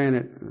this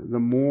planet, the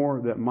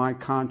more that my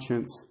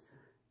conscience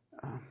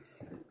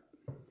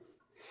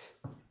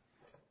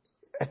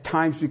at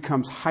times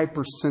becomes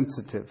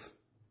hypersensitive.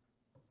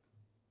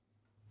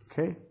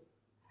 Okay?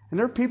 And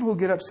there are people who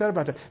get upset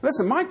about that.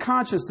 Listen, my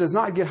conscience does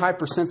not get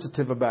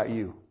hypersensitive about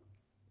you.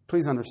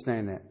 Please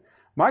understand that.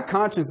 My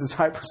conscience is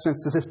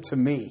hypersensitive to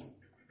me.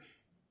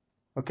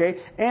 Okay?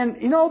 And,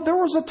 there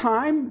was a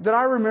time that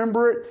I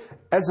remember it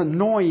as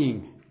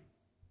annoying.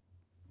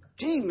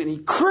 Gee, many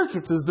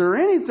crickets, is there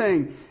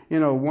anything?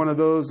 One of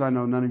those, I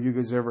know none of you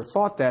guys ever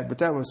thought that, but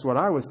that was what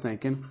I was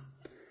thinking.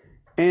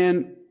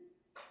 And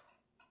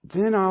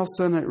then all of a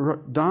sudden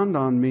it dawned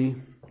on me,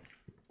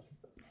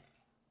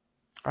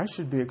 I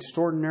should be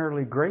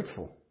extraordinarily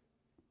grateful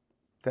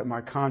that my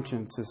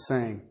conscience is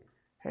saying,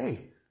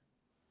 hey,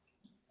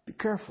 be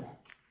careful.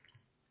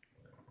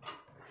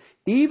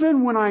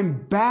 Even when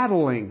I'm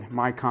battling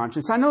my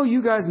conscience, I know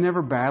you guys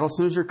never battle. As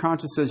soon as your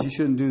conscience says you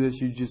shouldn't do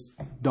this, you just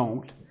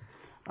don't.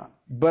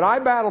 But I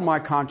battle my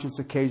conscience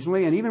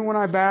occasionally, and even when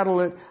I battle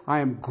it,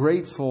 I am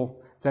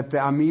grateful that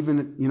I'm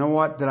even,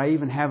 that I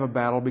even have a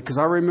battle, because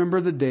I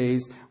remember the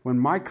days when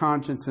my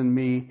conscience and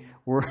me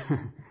were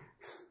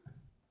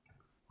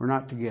we're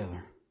not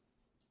together.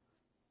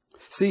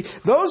 See,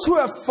 those who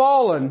have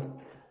fallen,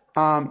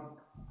 and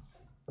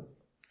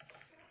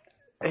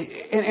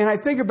I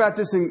think about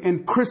this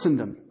in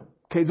Christendom.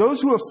 Okay,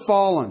 those who have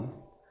fallen.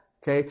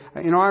 Okay,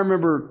 I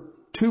remember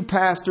two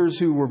pastors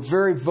who were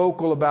very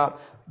vocal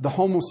about the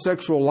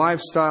homosexual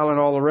lifestyle and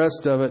all the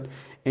rest of it,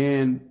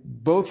 and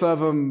both of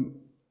them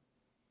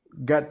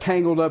got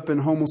tangled up in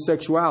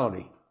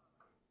homosexuality.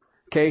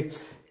 Okay.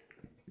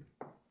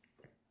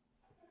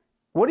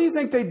 What do you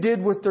think they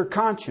did with their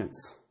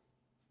conscience?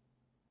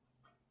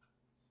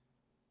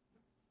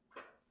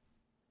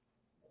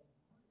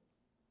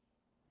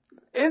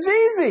 It's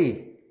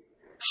easy.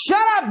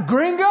 Shut up,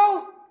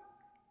 gringo.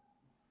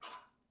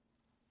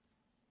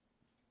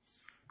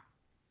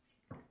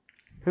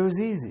 It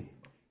was easy.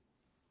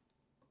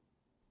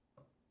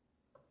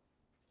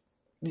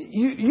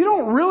 You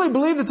don't really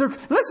believe that they're...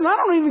 Listen, I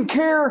don't even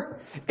care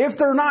if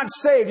they're not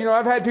saved.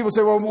 I've had people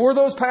say, well, were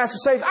those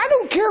pastors saved? I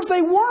don't care if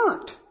they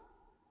weren't.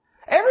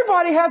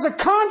 Everybody has a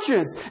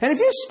conscience. And if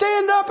you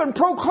stand up and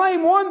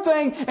proclaim one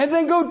thing and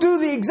then go do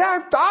the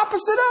exact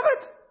opposite of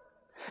it,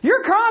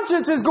 Your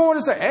conscience is going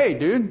to say, hey,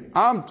 dude,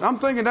 I'm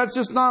thinking that's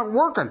just not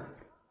working.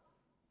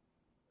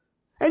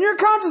 And your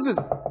conscience is,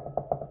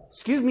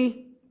 excuse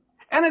me.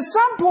 And at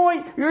some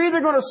point, you're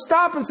either going to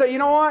stop and say, you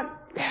know what?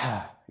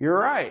 Yeah, you're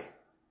right.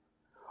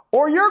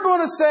 Or you're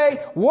going to say,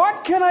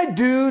 what can I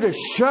do to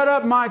shut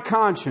up my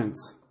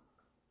conscience?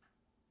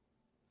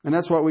 And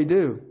that's what we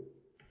do.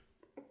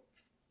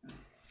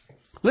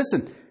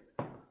 Listen,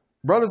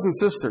 brothers and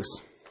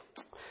sisters,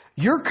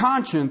 your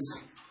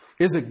conscience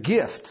is a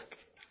gift.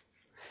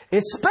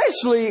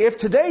 Especially if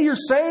today you're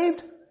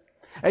saved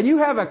and you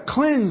have a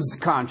cleansed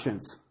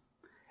conscience.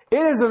 It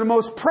is the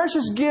most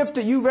precious gift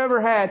that you've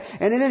ever had,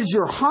 and it is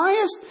your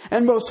highest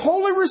and most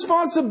holy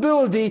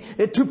responsibility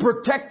to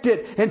protect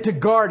it and to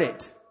guard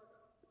it.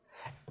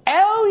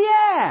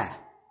 Oh yeah!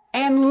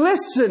 And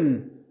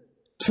listen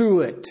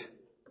to it.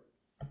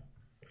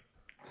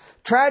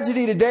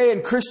 Tragedy today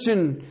in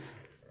Christian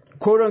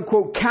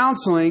quote-unquote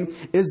counseling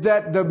is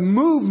that the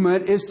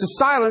movement is to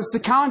silence the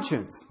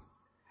conscience.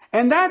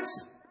 And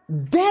that's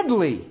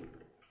deadly.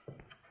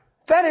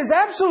 That is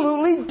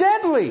absolutely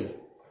deadly.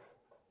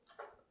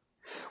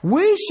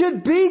 We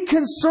should be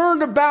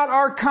concerned about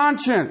our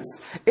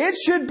conscience. It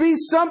should be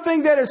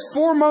something that is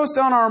foremost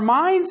on our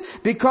minds,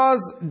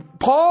 because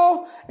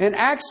Paul in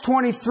Acts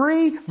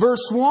 23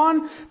 verse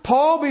 1,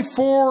 Paul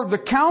before the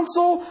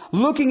council,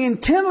 looking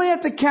intently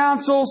at the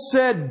council,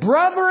 said,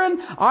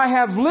 "Brethren, I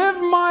have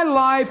lived my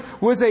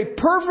life with a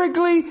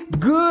perfectly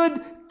good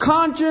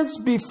conscience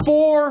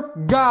before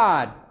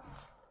God."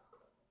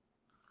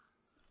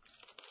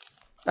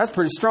 That's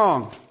pretty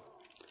strong.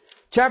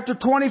 Chapter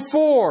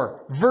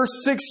 24,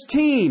 verse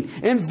 16.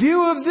 In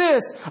view of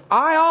this,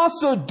 I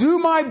also do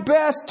my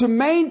best to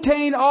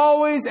maintain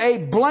always a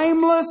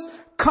blameless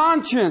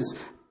conscience,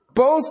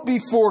 both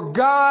before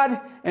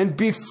God and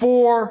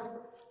before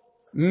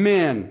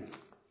men.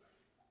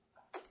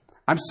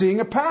 I'm seeing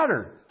a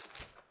pattern.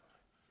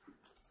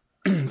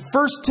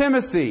 1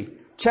 Timothy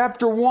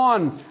chapter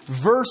 1,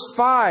 verse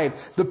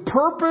 5. The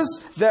purpose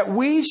that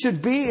we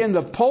should be in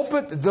the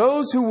pulpit,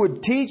 those who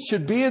would teach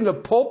should be in the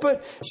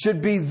pulpit,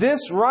 should be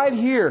this right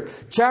here.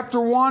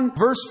 Chapter 1,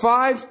 verse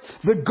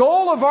 5. The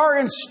goal of our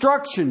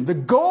instruction, the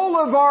goal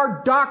of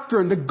our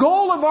doctrine, the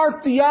goal of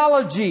our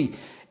theology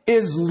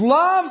is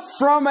love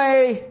from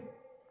a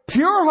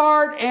pure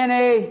heart and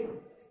a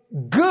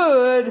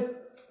good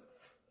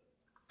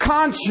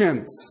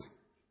conscience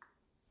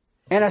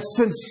and a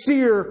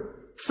sincere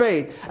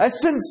faith. A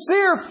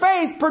sincere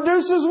faith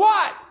produces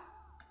what?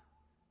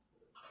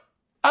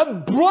 A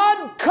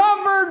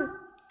blood-covered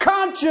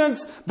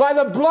conscience by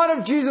the blood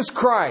of Jesus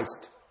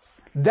Christ.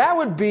 That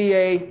would be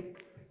a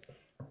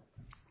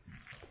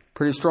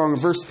pretty strong.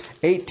 Verse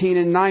 18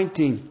 and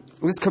 19.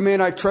 This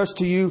command I trust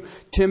to you,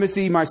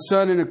 Timothy, my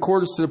son, in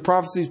accordance to the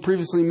prophecies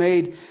previously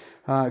made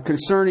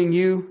concerning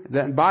you,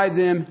 that by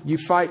them you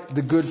fight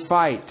the good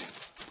fight.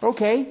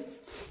 Okay.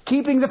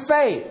 Keeping the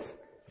faith.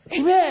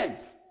 Amen.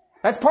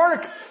 That's part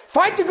of,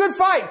 fight the good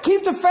fight.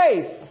 Keep the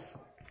faith.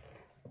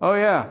 Oh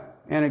yeah.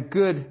 And a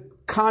good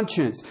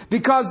conscience.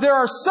 Because there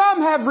are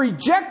some have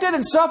rejected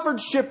and suffered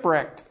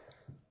shipwrecked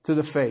to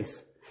the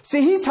faith.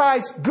 See, he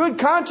ties good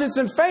conscience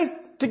and faith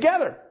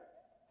together.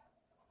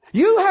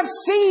 You have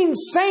seen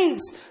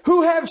saints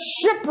who have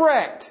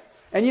shipwrecked.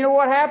 And you know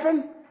what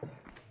happened?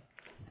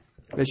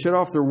 They shut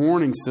off their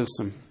warning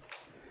system.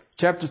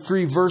 Chapter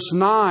 3, verse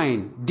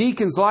 9.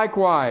 Deacons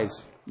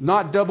likewise,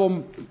 not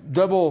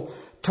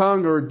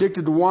double-tongued or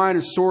addicted to wine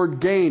or sordid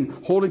gain,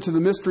 holding to the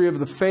mystery of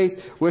the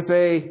faith with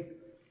a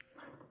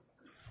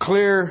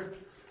clear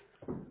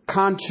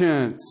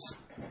conscience.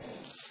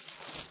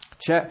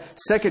 2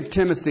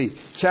 Timothy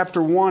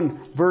chapter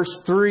 1,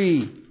 verse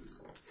 3.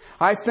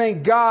 I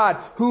thank God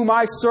whom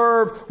I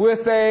serve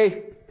with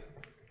a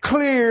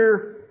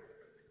clear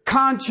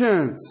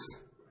conscience.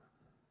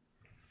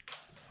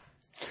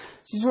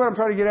 See what I'm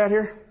trying to get at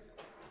here?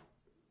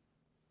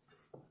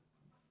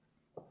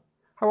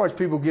 I watch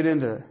people get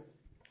into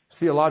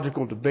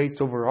theological debates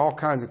over all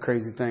kinds of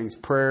crazy things.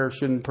 Prayer,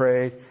 shouldn't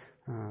pray,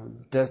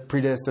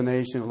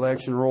 predestination,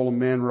 election, role of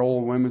men, role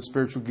of women,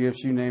 spiritual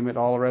gifts, you name it,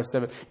 all the rest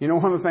of it. You know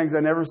one of the things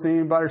I never see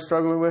anybody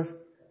struggling with?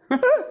 How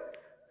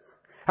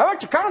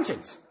about your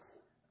conscience?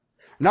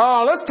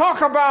 No, let's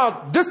talk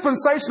about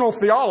dispensational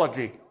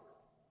theology.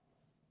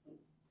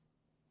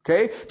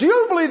 Okay? Do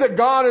you believe that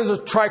God is a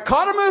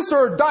trichotomist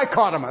or a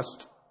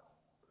dichotomist?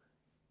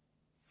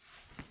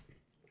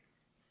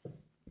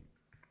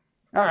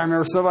 I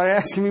remember somebody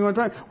asking me one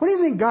time, what do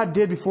you think God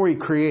did before He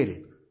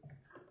created?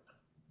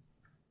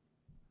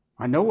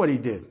 I know what He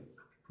did.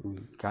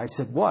 The guy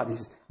said, what? He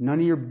said, none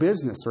of your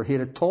business, or He'd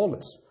have told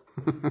us.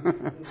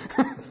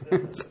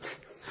 It's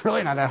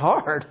really not that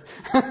hard.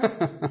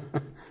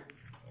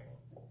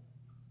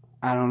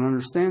 I don't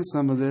understand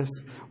some of this.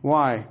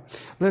 Why?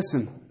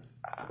 Listen,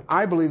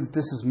 I believe that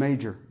this is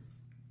major.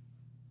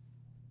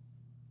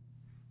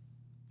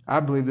 I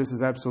believe this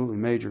is absolutely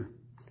major.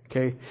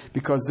 Okay?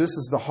 Because this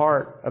is the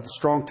heart of a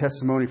strong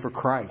testimony for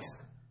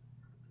Christ.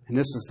 And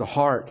this is the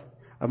heart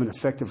of an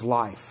effective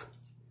life.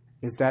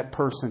 Is that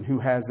person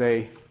who has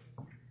a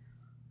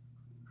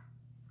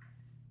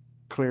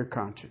clear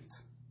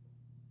conscience.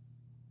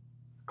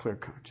 Clear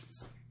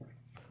conscience.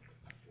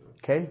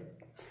 Okay?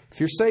 If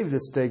you're saved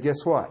this day,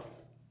 guess what?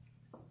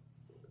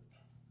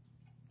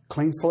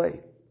 Clean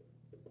slate.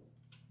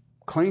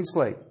 Clean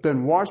slate.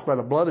 Been washed by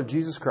the blood of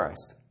Jesus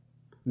Christ.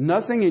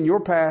 Nothing in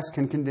your past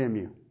can condemn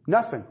you.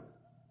 Nothing.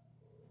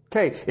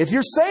 Okay, if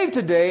you're saved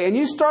today and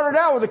you started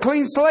out with a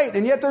clean slate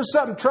and yet there's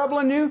something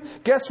troubling you,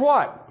 guess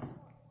what?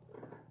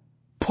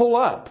 Pull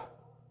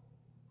up.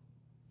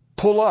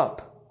 Pull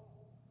up.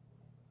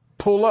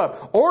 Pull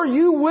up. Or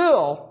you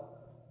will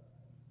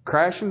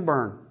crash and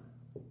burn.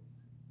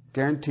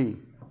 Guaranteed.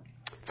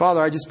 Father,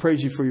 I just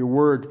praise you for your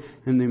word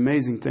and the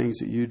amazing things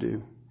that you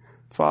do.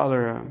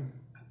 Father,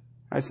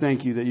 I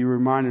thank you that you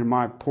reminded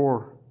my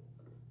poor,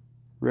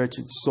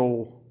 wretched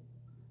soul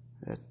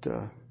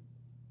that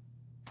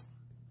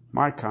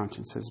my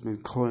conscience has been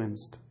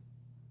cleansed.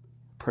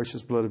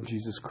 Precious blood of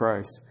Jesus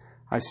Christ.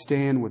 I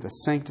stand with a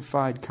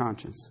sanctified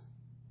conscience.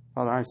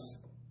 Father,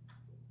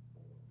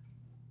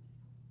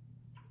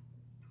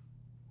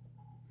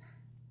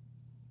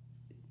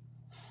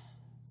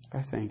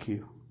 I thank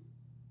you.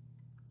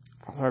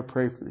 Father, I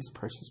pray for these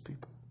precious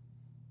people.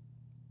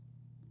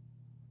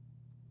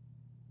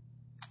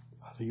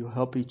 Father, you'll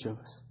help each of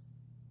us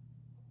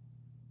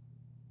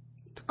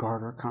to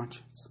guard our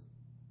conscience.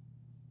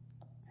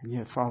 And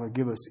yet, Father,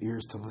 give us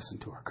ears to listen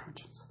to our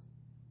conscience.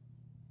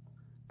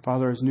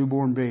 Father, as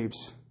newborn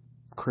babes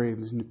crave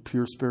the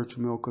pure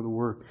spiritual milk of the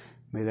Word,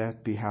 may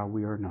that be how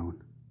we are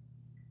known.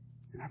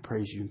 And I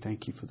praise you and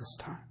thank you for this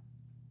time.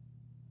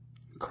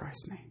 In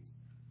Christ's name,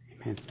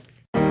 amen.